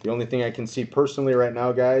 The only thing I can see personally right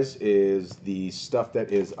now, guys, is the stuff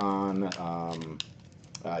that is on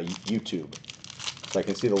YouTube. So I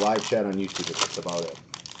can see the live chat on YouTube, but that's about it.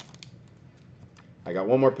 I got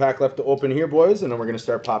one more pack left to open here, boys, and then we're going to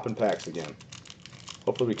start popping packs again.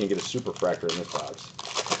 Hopefully we can get a super fractor in this box.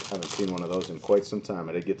 I haven't seen one of those in quite some time.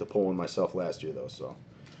 I did get to pull one myself last year, though, so.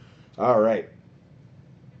 All right.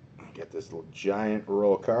 Get this little giant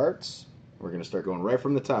row of cards. We're going to start going right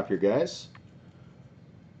from the top here, guys.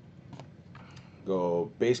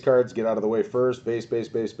 Go base cards, get out of the way first. Base, base,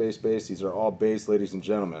 base, base, base. These are all base, ladies and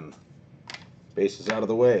gentlemen. Base is out of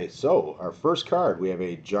the way. So, our first card, we have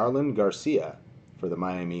a Jarlin Garcia for the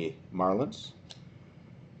Miami Marlins.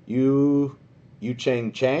 Yu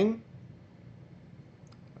Chang.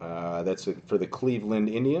 That's for the Cleveland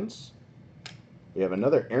Indians. We have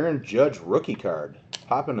another Aaron Judge rookie card.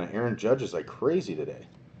 Popping an Aaron Judge is like crazy today.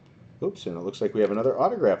 Oops, and it looks like we have another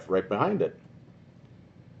autograph right behind it.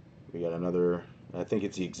 We got another, I think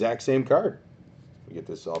it's the exact same card. We get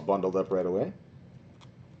this all bundled up right away.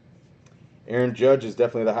 Aaron Judge is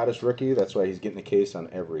definitely the hottest rookie. That's why he's getting a case on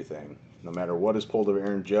everything. No matter what is pulled of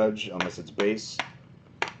Aaron Judge, unless it's base.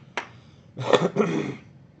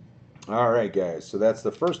 Alright, guys. So that's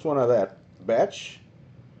the first one of that batch.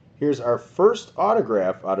 Here's our first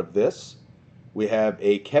autograph out of this. We have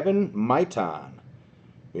a Kevin Maitan.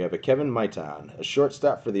 We have a Kevin Maitan, a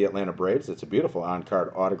shortstop for the Atlanta Braves. That's a beautiful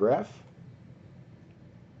on-card autograph.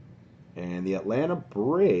 And the Atlanta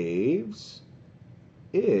Braves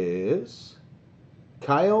is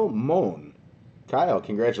Kyle Moan. Kyle,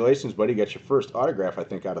 congratulations, buddy. You got your first autograph, I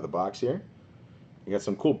think, out of the box here. You got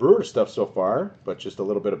some cool Brewer stuff so far, but just a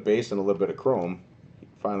little bit of base and a little bit of chrome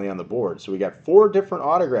finally on the board. So we got 4 different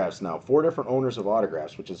autographs now, 4 different owners of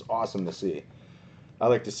autographs, which is awesome to see. I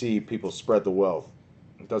like to see people spread the wealth.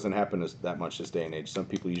 It doesn't happen that much this day and age. Some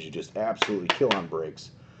people usually just absolutely kill on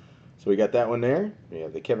breaks. So we got that one there. We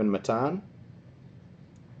have the Kevin Maitan.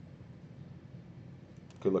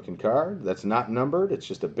 Good looking card. That's not numbered. It's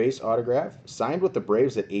just a base autograph. Signed with the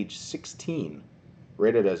Braves at age 16.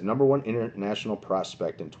 Rated as #1 international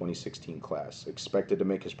prospect in 2016 class. Expected to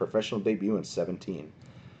make his professional debut in 17.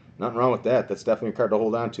 Nothing wrong with that. That's definitely a card to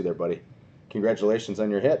hold on to there, buddy. Congratulations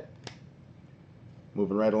on your hit.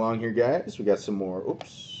 Moving right along here, guys. We got some more.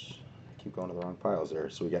 Oops. I keep going to the wrong piles there.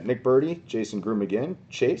 So we got Nick Birdie, Jason Groom again,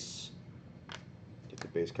 Chase. Get the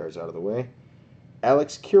base cards out of the way.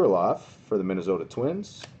 Alex Kirilloff for the Minnesota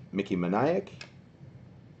Twins. Mickey Maniac.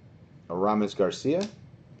 Aramis Garcia.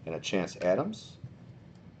 And a Chance Adams.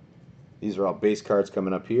 These are all base cards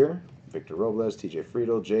coming up here. Victor Robles, TJ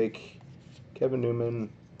Friedel, Jake, Kevin Newman,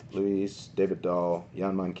 Luis, David Dahl,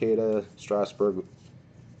 Jan Moncada, Strasburg,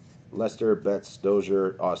 Lester, Betts,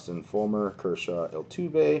 Dozier, Austin Fulmer, Kershaw,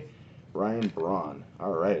 Altuve, Ryan Braun.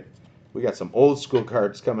 All right. We got some old school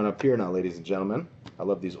cards coming up here now, ladies and gentlemen. I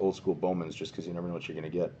love these old school Bowmans just because you never know what you're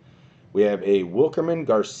going to get. We have a Wilkerman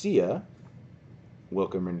Garcia.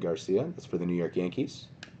 Wilkerman Garcia. That's for the New York Yankees.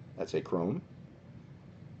 That's a chrome.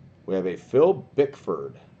 We have a Phil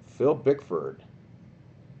Bickford. Phil Bickford.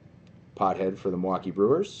 Pothead for the Milwaukee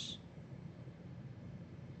Brewers.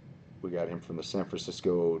 We got him from the San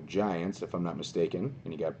Francisco Giants, if I'm not mistaken,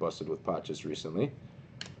 and he got busted with pot just recently.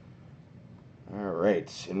 All right,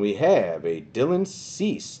 and we have a Dylan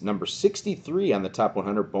Cease, number 63 on the top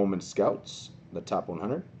 100 Bowman Scouts, the top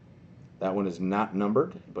 100. That one is not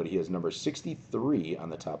numbered, but he is number 63 on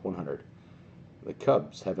the top 100. The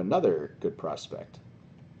Cubs have another good prospect.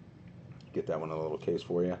 Get that one in a little case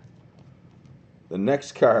for you. The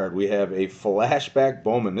next card, we have a flashback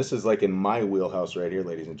Bowman. This is like in my wheelhouse right here,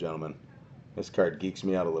 ladies and gentlemen. This card geeks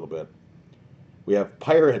me out a little bit. We have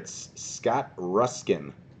Pirates, Scott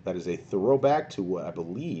Ruskin. That is a throwback to, I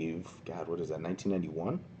believe, God, what is that,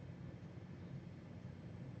 1991?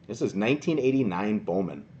 This is 1989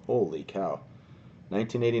 Bowman. Holy cow.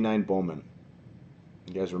 1989 Bowman.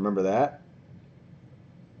 You guys remember that?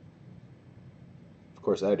 Of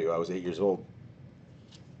course I do. I was 8 years old.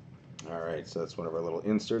 Alright, so that's one of our little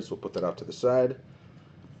inserts. We'll put that off to the side.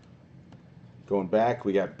 Going back,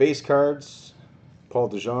 we got base cards, Paul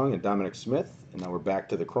DeJong and Dominic Smith. And now we're back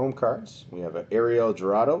to the chrome cards. We have Ariel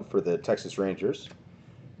Jurado for the Texas Rangers,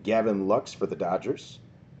 Gavin Lux for the Dodgers,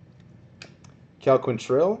 Cal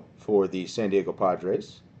Quantrill for the San Diego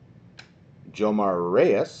Padres, Jomar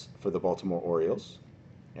Reyes for the Baltimore Orioles.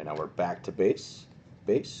 And now we're back to base.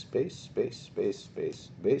 Base.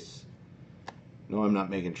 No, I'm not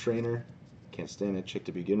Megan Trainor. Can't stand that chick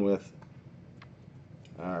to begin with.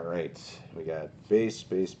 All right, we got base.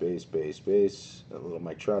 A little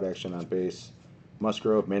Mike Trout action on base.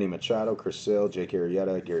 Musgrove, Manny Machado, Chris Sale, Jake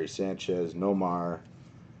Arrieta, Gary Sanchez, Nomar.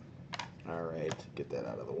 All right, get that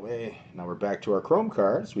out of the way. Now we're back to our chrome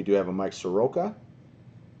cards. We do have a Mike Soroka,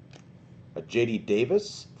 a J.D.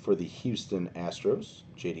 Davis for the Houston Astros.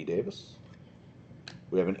 J.D. Davis.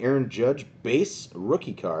 We have an Aaron Judge base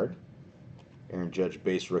rookie card. Aaron Judge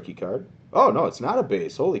base rookie card. Oh, no, it's not a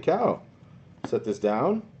base. Holy cow. Set this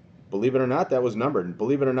down. Believe it or not, that was numbered. And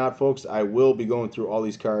believe it or not, folks, I will be going through all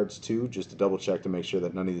these cards, too, just to double check to make sure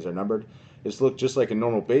that none of these are numbered. This looked just like a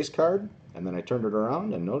normal base card, and then I turned it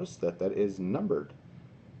around and noticed that that is numbered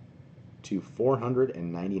to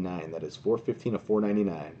 499. That is 415 of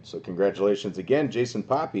 499. So congratulations again, Jason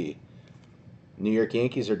Poppy. New York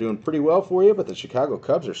Yankees are doing pretty well for you, but the Chicago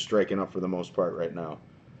Cubs are striking up for the most part right now.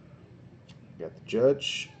 Got the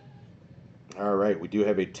Judge. All right, we do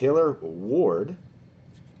have a Taylor Ward.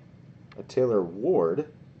 A Taylor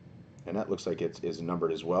Ward, and that looks like it is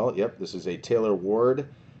numbered as well. Yep, this is a Taylor Ward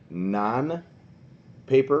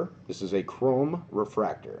non-paper. This is a chrome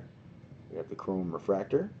refractor. We have the chrome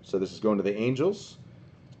refractor. So this is going to the Angels,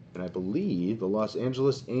 and I believe the Los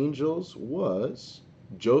Angeles Angels was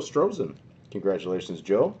Joe Strozen. Congratulations,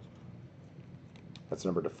 Joe. That's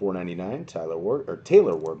numbered to 499. Taylor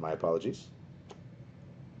Ward, my apologies.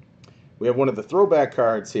 We have one of the throwback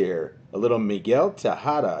cards here. A little Miguel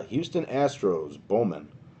Tejada, Houston Astros, Bowman.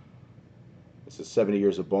 This is 70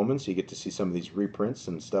 years of Bowman, so you get to see some of these reprints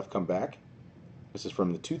and stuff come back. This is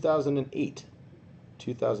from the 2008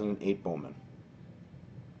 Bowman.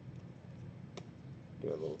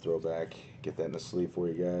 Get a little throwback. Get that in the sleeve for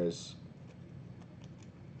you guys.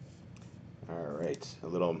 All right, a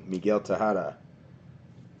little Miguel Tejada.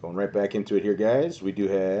 Going right back into it here, guys. We do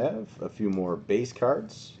have a few more base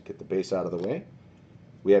cards. Get the base out of the way.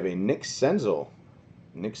 We have a Nick Senzel.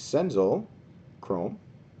 Chrome.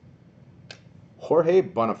 Jorge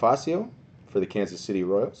Bonifacio for the Kansas City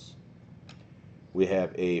Royals. We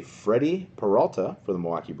have a Freddie Peralta for the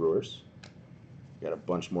Milwaukee Brewers. Got a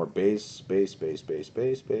bunch more base, and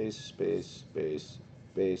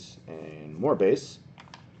more base.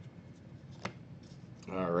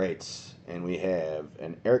 All right, and we have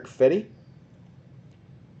an Eric Fetty,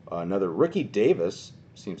 another Ricky Davis,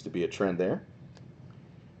 seems to be a trend there.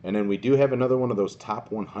 And then we do have another one of those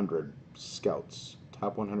top 100 scouts.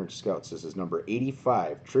 Top 100 Scouts. This is number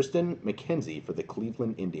 85. Tristan McKenzie for the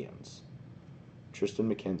Cleveland Indians. Tristan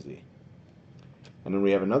McKenzie. And then we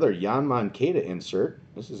have another Jan Moncada insert.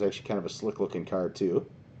 This is actually kind of a slick looking card too.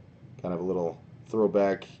 Kind of a little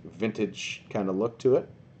throwback vintage kind of look to it.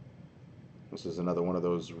 This is another one of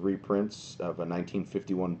those reprints of a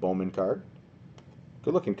 1951 Bowman card.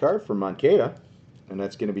 Good looking card for Moncada. And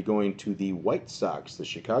that's going to be going to the White Sox, the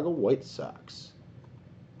Chicago White Sox.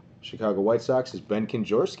 Chicago White Sox is Ben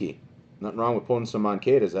Kinjorski. Nothing wrong with pulling some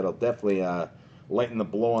Moncadas. That'll definitely lighten the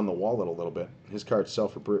blow on the wallet a little bit. His cards sell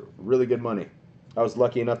for really good money. I was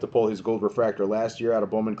lucky enough to pull his gold refractor last year out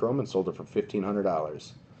of Bowman Chrome and sold it for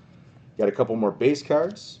 $1,500. Got a couple more base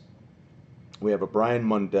cards. We have a Brian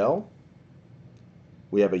Mundell.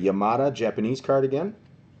 We have a Yamada Japanese card again.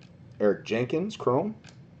 Eric Jenkins, Chrome.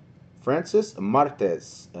 Francis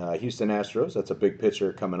Martes, Houston Astros. That's a big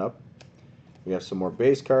pitcher coming up. We have some more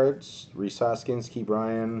base cards. Rhys Hoskins, Key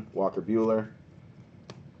Bryan, Walker Buehler.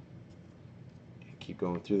 Keep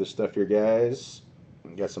going through the stuff here, guys.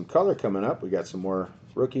 We got some color coming up. We got some more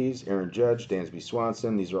rookies. Aaron Judge, Dansby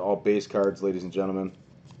Swanson. These are all base cards, ladies and gentlemen.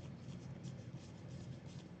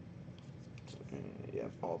 Yeah,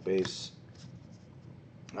 all base.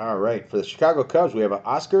 All right, for the Chicago Cubs, we have an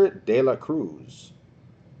Oscar De La Cruz.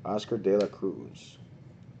 Oscar De La Cruz.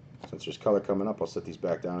 Since there's color coming up, I'll set these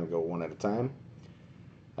back down and go one at a time.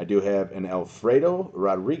 I do have an Alfredo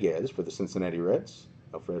Rodriguez for the Cincinnati Reds.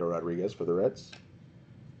 Alfredo Rodriguez for the Reds.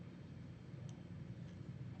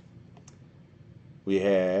 We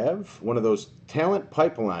have one of those talent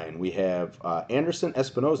pipeline. We have Anderson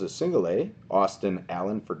Espinoza, single A. Austin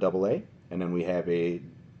Allen for double A. And then we have a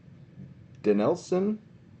Dinelson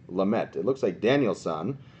Lamet. It looks like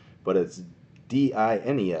Danielson, but it's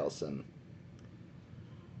D-I-N-E-L-son.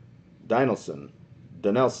 Dinelson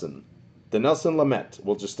Lamet.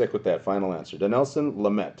 We'll just stick with that final answer. Dinelson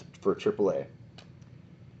Lamet for AAA.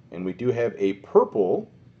 And we do have a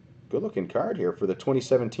purple, good-looking card here for the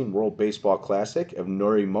 2017 World Baseball Classic of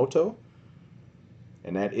Norimoto.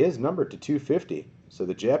 And that is numbered to 250. So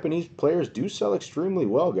the Japanese players do sell extremely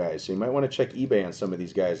well, guys. So you might want to check eBay on some of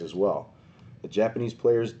these guys as well. The Japanese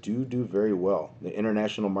players do very well. The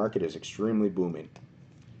international market is extremely booming.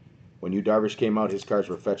 When Yu Darvish came out, his cards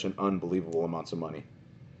were fetching unbelievable amounts of money.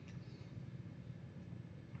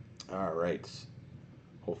 All right.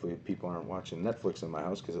 Hopefully people aren't watching Netflix in my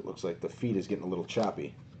house because it looks like the feed is getting a little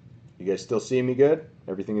choppy. You guys still seeing me good?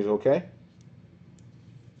 Everything is okay?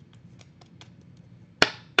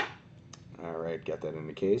 All right, got that in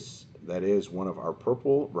the case. That is one of our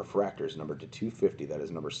purple refractors, numbered to 250. That is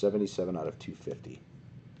number 77 out of 250.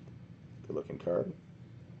 Good looking card.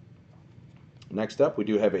 Next up, we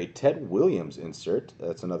do have a Ted Williams insert.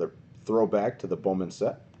 That's another throwback to the Bowman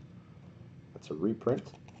set. That's a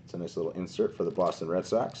reprint. It's a nice little insert for the Boston Red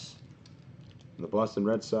Sox. And the Boston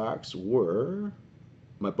Red Sox were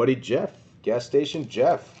my buddy Jeff, Gas Station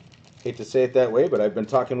Jeff. Hate to say it that way, but I've been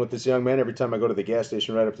talking with this young man every time I go to the gas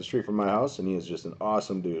station right up the street from my house, and he is just an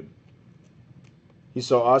awesome dude. He's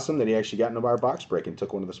so awesome that he actually got into our box break and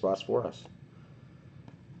took one of the spots for us.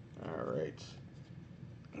 All right.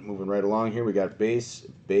 Moving right along here, we got base,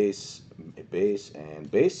 base, base, and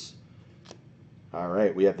base. All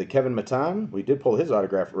right, we have the Kevin Matan. We did pull his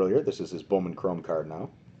autograph earlier. This is his Bowman Chrome card now.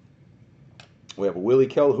 We have a Willie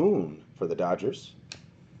Calhoun for the Dodgers.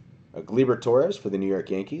 A Gleyber Torres for the New York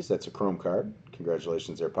Yankees. That's a Chrome card.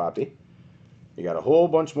 Congratulations there, Poppy. We got a whole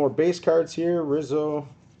bunch more base cards here. Rizzo,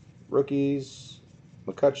 rookies,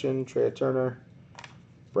 McCutchen, Trey Turner.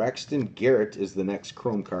 Braxton Garrett is the next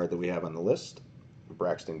Chrome card that we have on the list.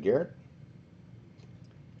 Braxton Garrett.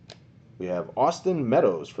 We have Austin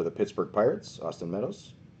Meadows for the Pittsburgh Pirates. Austin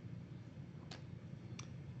Meadows.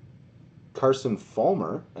 Carson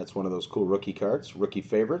Fulmer. That's one of those cool rookie cards. Rookie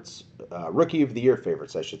favorites. Rookie of the Year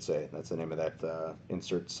favorites, I should say. That's the name of that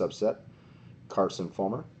insert subset. Carson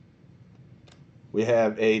Fulmer. We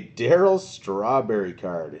have a Darryl Strawberry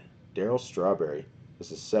card. Darryl Strawberry.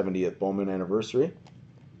 This is 70th Bowman anniversary.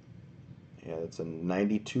 Yeah, that's a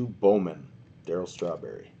 92 Bowman. Darryl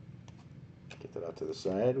Strawberry. Get that out to the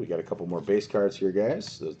side. We got a couple more base cards here,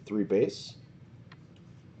 guys. Those 3 base.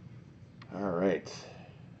 All right.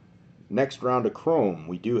 Next round of Chrome,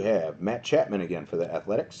 we do have Matt Chapman again for the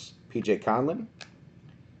Athletics. P.J. Conlon.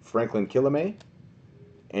 Franklin Kilame.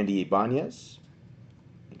 Andy Ibanez.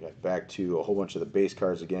 We got back to a whole bunch of the base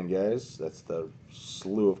cards again, guys. That's the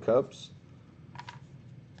slew of Cubs.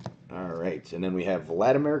 All right. And then we have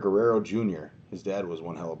Vladimir Guerrero Jr. His dad was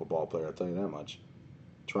one hell of a ball player, I'll tell you that much.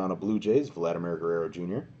 Toronto Blue Jays, Vladimir Guerrero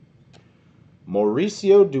Jr.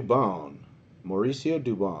 Mauricio Dubon. Mauricio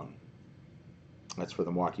Dubon. That's for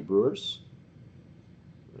the Milwaukee Brewers.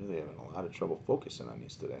 Really having a lot of trouble focusing on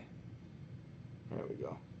these today. There we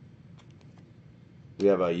go. We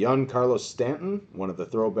have a young Carlos Stanton, one of the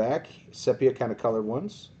throwback sepia kind of colored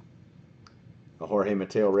ones. A Jorge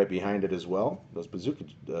Mateo right behind it as well. Those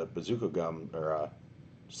bazooka gum or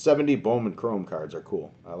 70 Bowman Chrome cards are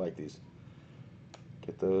cool. I like these.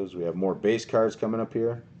 Get those. We have more base cards coming up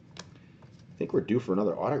here. I think we're due for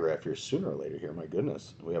another autograph here sooner or later here. My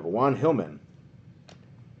goodness. We have a Juan Hillman.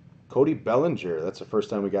 Cody Bellinger. That's the first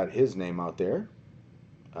time we got his name out there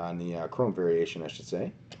on the Chrome variation, I should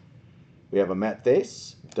say. We have a Matt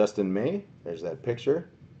Thace. Dustin May. There's that picture.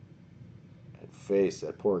 That face.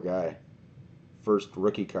 That poor guy. First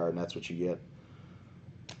rookie card, and that's what you get.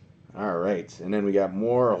 All right, and then we got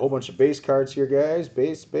a whole bunch of base cards here, guys.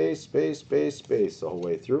 Base, the whole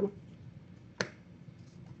way through.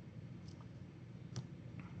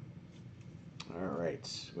 All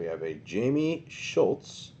right, we have a Jamie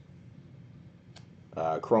Schultz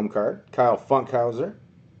Chrome card. Kyle Funkhauser.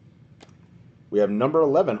 We have number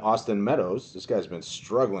 11, Austin Meadows. This guy's been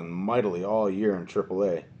struggling mightily all year in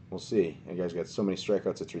AAA. We'll see. You guys got so many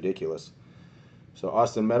strikeouts, it's ridiculous. So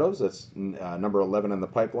Austin Meadows, that's number 11 on the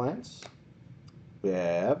pipelines. We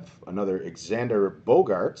have another Xander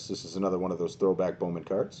Bogaerts. This is another one of those throwback Bowman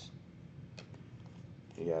cards.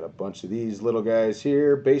 You got a bunch of these little guys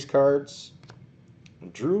here, base cards.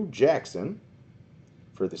 Drew Jackson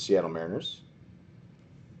for the Seattle Mariners.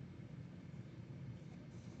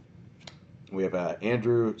 We have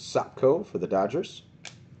Andrew Sopko for the Dodgers.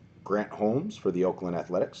 Grant Holmes for the Oakland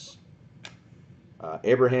Athletics.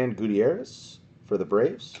 Abraham Gutierrez for the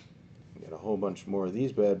Braves. We got a whole bunch more of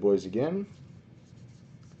these bad boys again.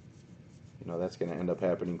 You know, that's going to end up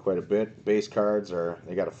happening quite a bit. Base cards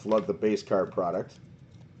they got to flood the base card product.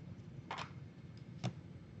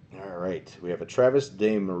 All right, we have a Travis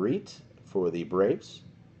DeMarit for the Braves.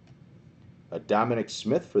 A Dominic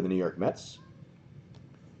Smith for the New York Mets.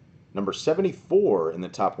 Number 74 in the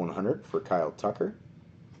top 100 for Kyle Tucker.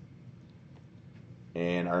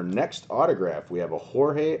 And our next autograph, we have a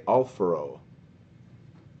Jorge Alfaro.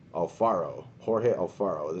 Jorge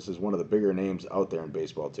Alfaro. This is one of the bigger names out there in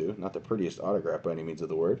baseball, too. Not the prettiest autograph by any means of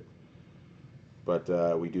the word. But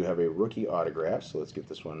we do have a rookie autograph, so let's get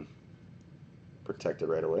this one protected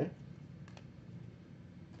right away.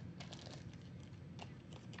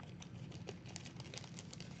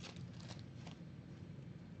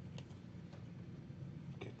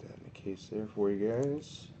 Get that in the case there for you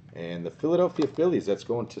guys. And the Philadelphia Phillies, that's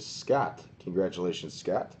going to Scott. Congratulations,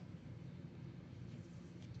 Scott.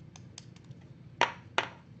 All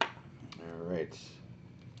right.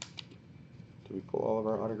 Did we pull all of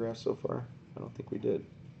our autographs so far? I don't think we did.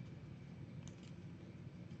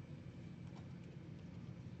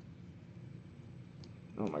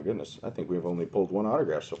 Oh my goodness. I think we've only pulled one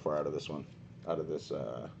autograph so far out of this one. Out of this,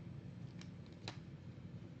 yeah,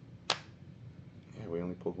 we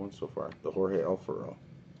only pulled one so far. The Jorge Alfaro.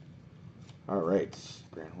 All right.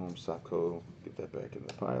 Grant Holmes, Sopko, get that back in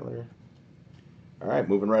the piler. All right,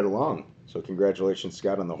 moving right along. So congratulations,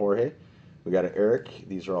 Scott, on the Jorge. We got an Eric.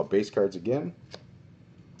 These are all base cards again.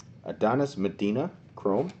 Adonis Medina,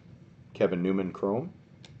 Chrome. Kevin Newman, Chrome.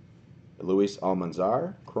 Luis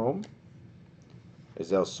Almanzar, Chrome.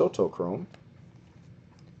 Ezel Soto, Chrome.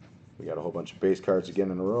 We got a whole bunch of base cards again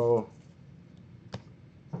in a row.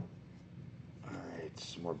 All right,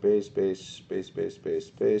 some more base.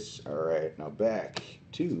 All right, now back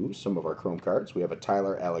to some of our Chrome cards. We have a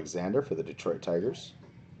Tyler Alexander for the Detroit Tigers.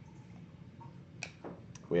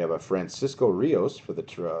 We have a Francisco Rios for the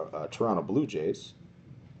Toronto Blue Jays.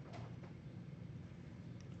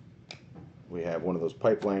 We have one of those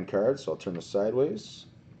pipeline cards, so I'll turn this sideways.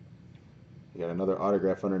 We got another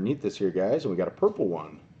autograph underneath this here, guys, and we got a purple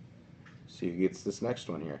one. See who gets this next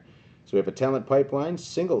one here. So we have a Talent Pipeline,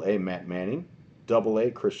 single A Matt Manning, double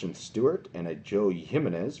A Christian Stewart, and a Joe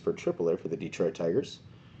Jimenez for triple A for the Detroit Tigers.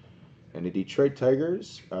 And the Detroit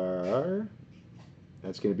Tigers are...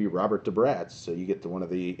 That's going to be Robert DeBratz, so you get to one of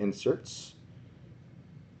the inserts.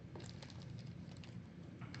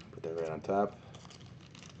 Put that right on top.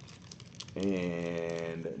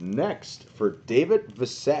 And next, for David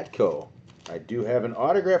Vasatko, I do have an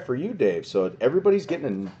autograph for you, Dave. So everybody's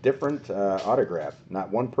getting a different autograph. Not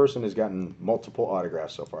one person has gotten multiple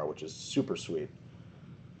autographs so far, which is super sweet.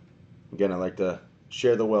 Again, I like to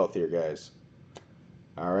share the wealth here, guys.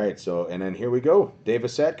 All right, so, and then here we go. Dave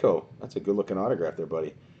Vasatko. That's a good-looking autograph there,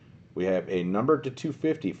 buddy. We have a number to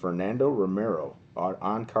 250, Fernando Romero,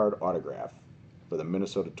 on-card autograph for the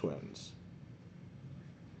Minnesota Twins.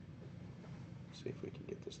 See if we can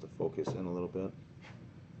get this to focus in a little bit.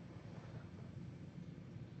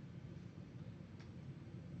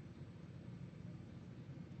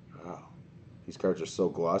 These cards are so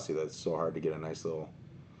glossy that it's so hard to get a nice little...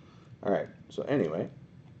 Alright, so anyway,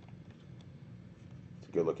 it's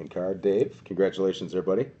a good looking card. Dave, congratulations there,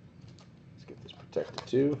 buddy. Let's get this protected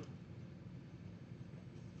too.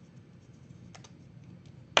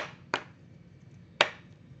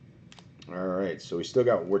 Alright, so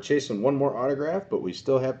we're chasing one more autograph, but we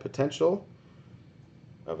still have potential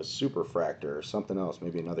of a super fractor or something else,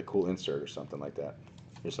 maybe another cool insert or something like that.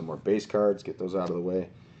 Here's some more base cards, get those out of the way.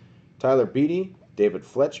 Tyler Beatty, David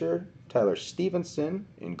Fletcher, Tyler Stevenson,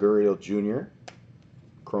 and Gurriel Jr.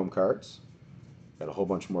 Chrome cards. Got a whole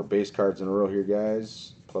bunch more base cards in a row here,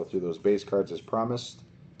 guys. Plow through those base cards as promised.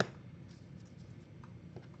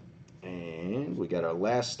 And we got our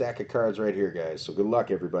last stack of cards right here, guys. So good luck,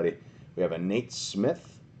 everybody. We have a Nate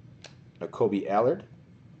Smith, a Kobe Allard.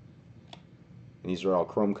 And these are all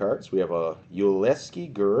Chrome cards. We have a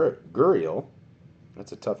Uleski Gurriel.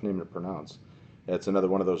 That's a tough name to pronounce. That's another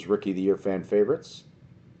one of those Rookie of the Year fan favorites.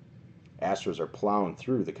 Astros are plowing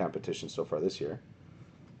through the competition so far this year.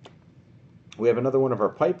 We have another one of our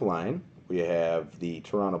pipeline. We have the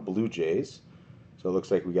Toronto Blue Jays. So it looks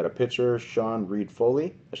like we got a pitcher, Sean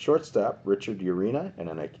Reed-Foley, a shortstop, Richard Urena, and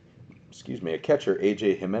a catcher,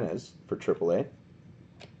 AJ Jimenez for AAA.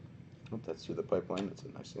 Oh, that's through the pipeline. That's a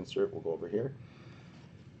nice insert. We'll go over here.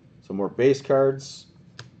 Some more base cards.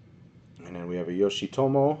 And then we have a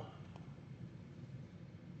Yoshitomo,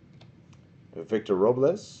 a Victor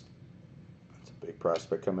Robles. That's a big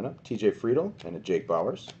prospect coming up. TJ Friedel and a Jake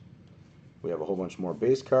Bowers. We have a whole bunch more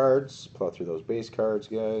base cards. Plow through those base cards,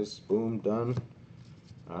 guys. Boom, done.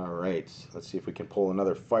 All right. Let's see if we can pull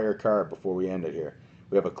another fire card before we end it here.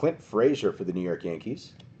 We have a Clint Frazier for the New York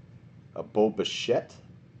Yankees. A Bo Bichette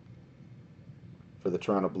for the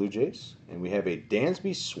Toronto Blue Jays. And we have a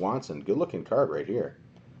Dansby Swanson. Good-looking card right here.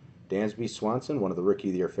 Dansby Swanson, one of the Rookie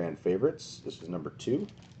of the Year fan favorites. This is number 2.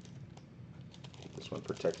 Get this one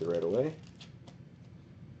protected right away.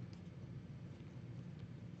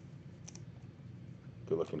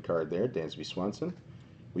 Good-looking card there, Dansby Swanson.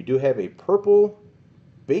 We do have a purple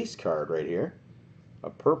base card right here. A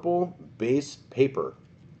purple base paper.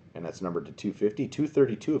 And that's numbered to 250.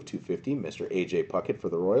 232 of 250, Mr. A.J. Puckett for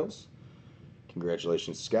the Royals.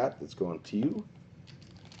 Congratulations, Scott. That's going to you.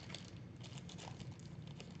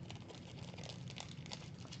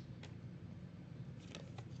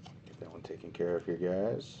 Get that one taken care of here,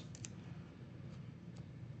 guys.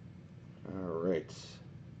 All right.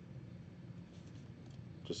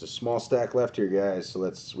 Just a small stack left here, guys. So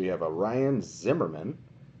we have a Ryan Zimmerman.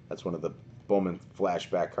 That's one of the Bowman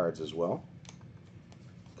flashback cards as well.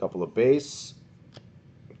 A couple of base.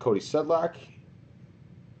 Cody Sedlock.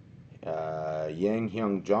 Yang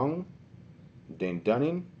Hyung Jung. Dane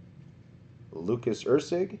Dunning. Lucas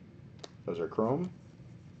Ursig. Those are Chrome.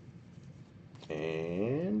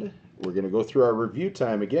 And we're going to go through our review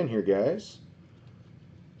time again here, guys.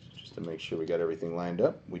 Just to make sure we got everything lined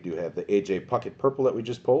up. We do have the AJ Puckett purple that we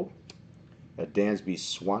just pulled. A Dansby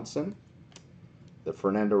Swanson. The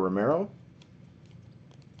Fernando Romero.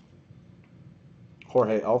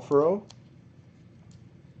 Jorge Alfaro.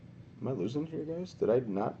 Am I losing here, guys? Did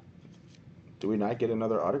we not get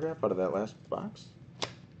another autograph out of that last box?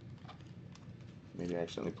 Maybe I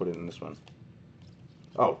accidentally put it in this one.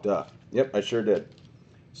 Oh, duh. Yep, I sure did.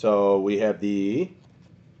 So we have the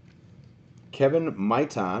Kevin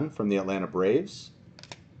Maitan from the Atlanta Braves.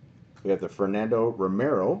 We have the Fernando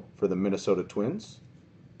Romero for the Minnesota Twins.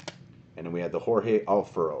 And then we have the Jorge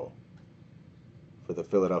Alfaro for the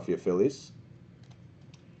Philadelphia Phillies.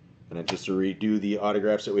 And then just to redo the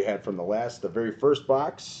autographs that we had from the very first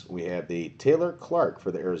box, we have the Taylor Clark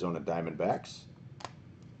for the Arizona Diamondbacks.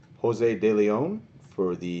 Jose De Leon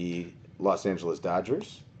for the Los Angeles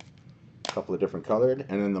Dodgers. A couple of different colored.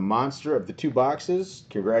 And then the monster of the 2 boxes,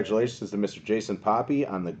 congratulations to Mr. Jason Poppy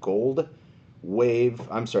on the gold wave.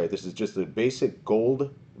 I'm sorry, this is just a basic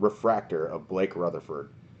gold refractor of Blake Rutherford.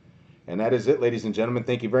 And that is it, ladies and gentlemen.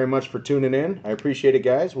 Thank you very much for tuning in. I appreciate it,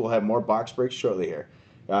 guys. We'll have more box breaks shortly here.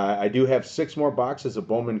 I do have 6 more boxes of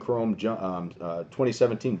Bowman Chrome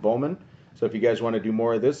 2017 Bowman. So if you guys want to do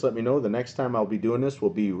more of this, let me know. The next time I'll be doing this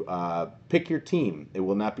will be pick your team. It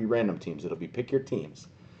will not be random teams. It'll be pick your teams.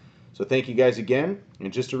 So thank you guys again.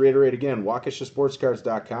 And just to reiterate again,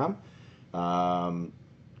 WaukeshaSportscards.com.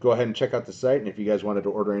 Go ahead and check out the site. And if you guys wanted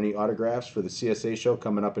to order any autographs for the CSA show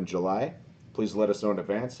coming up in July, please let us know in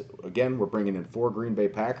advance. Again, we're bringing in 4 Green Bay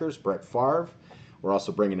Packers, Brett Favre. We're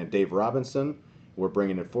also bringing in Dave Robinson. We're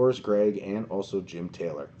bringing in Forrest Gregg and also Jim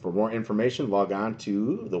Taylor. For more information, log on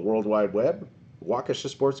to the World Wide Web,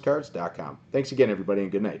 WaukeshaSportscards.com. Thanks again, everybody,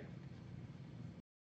 and good night.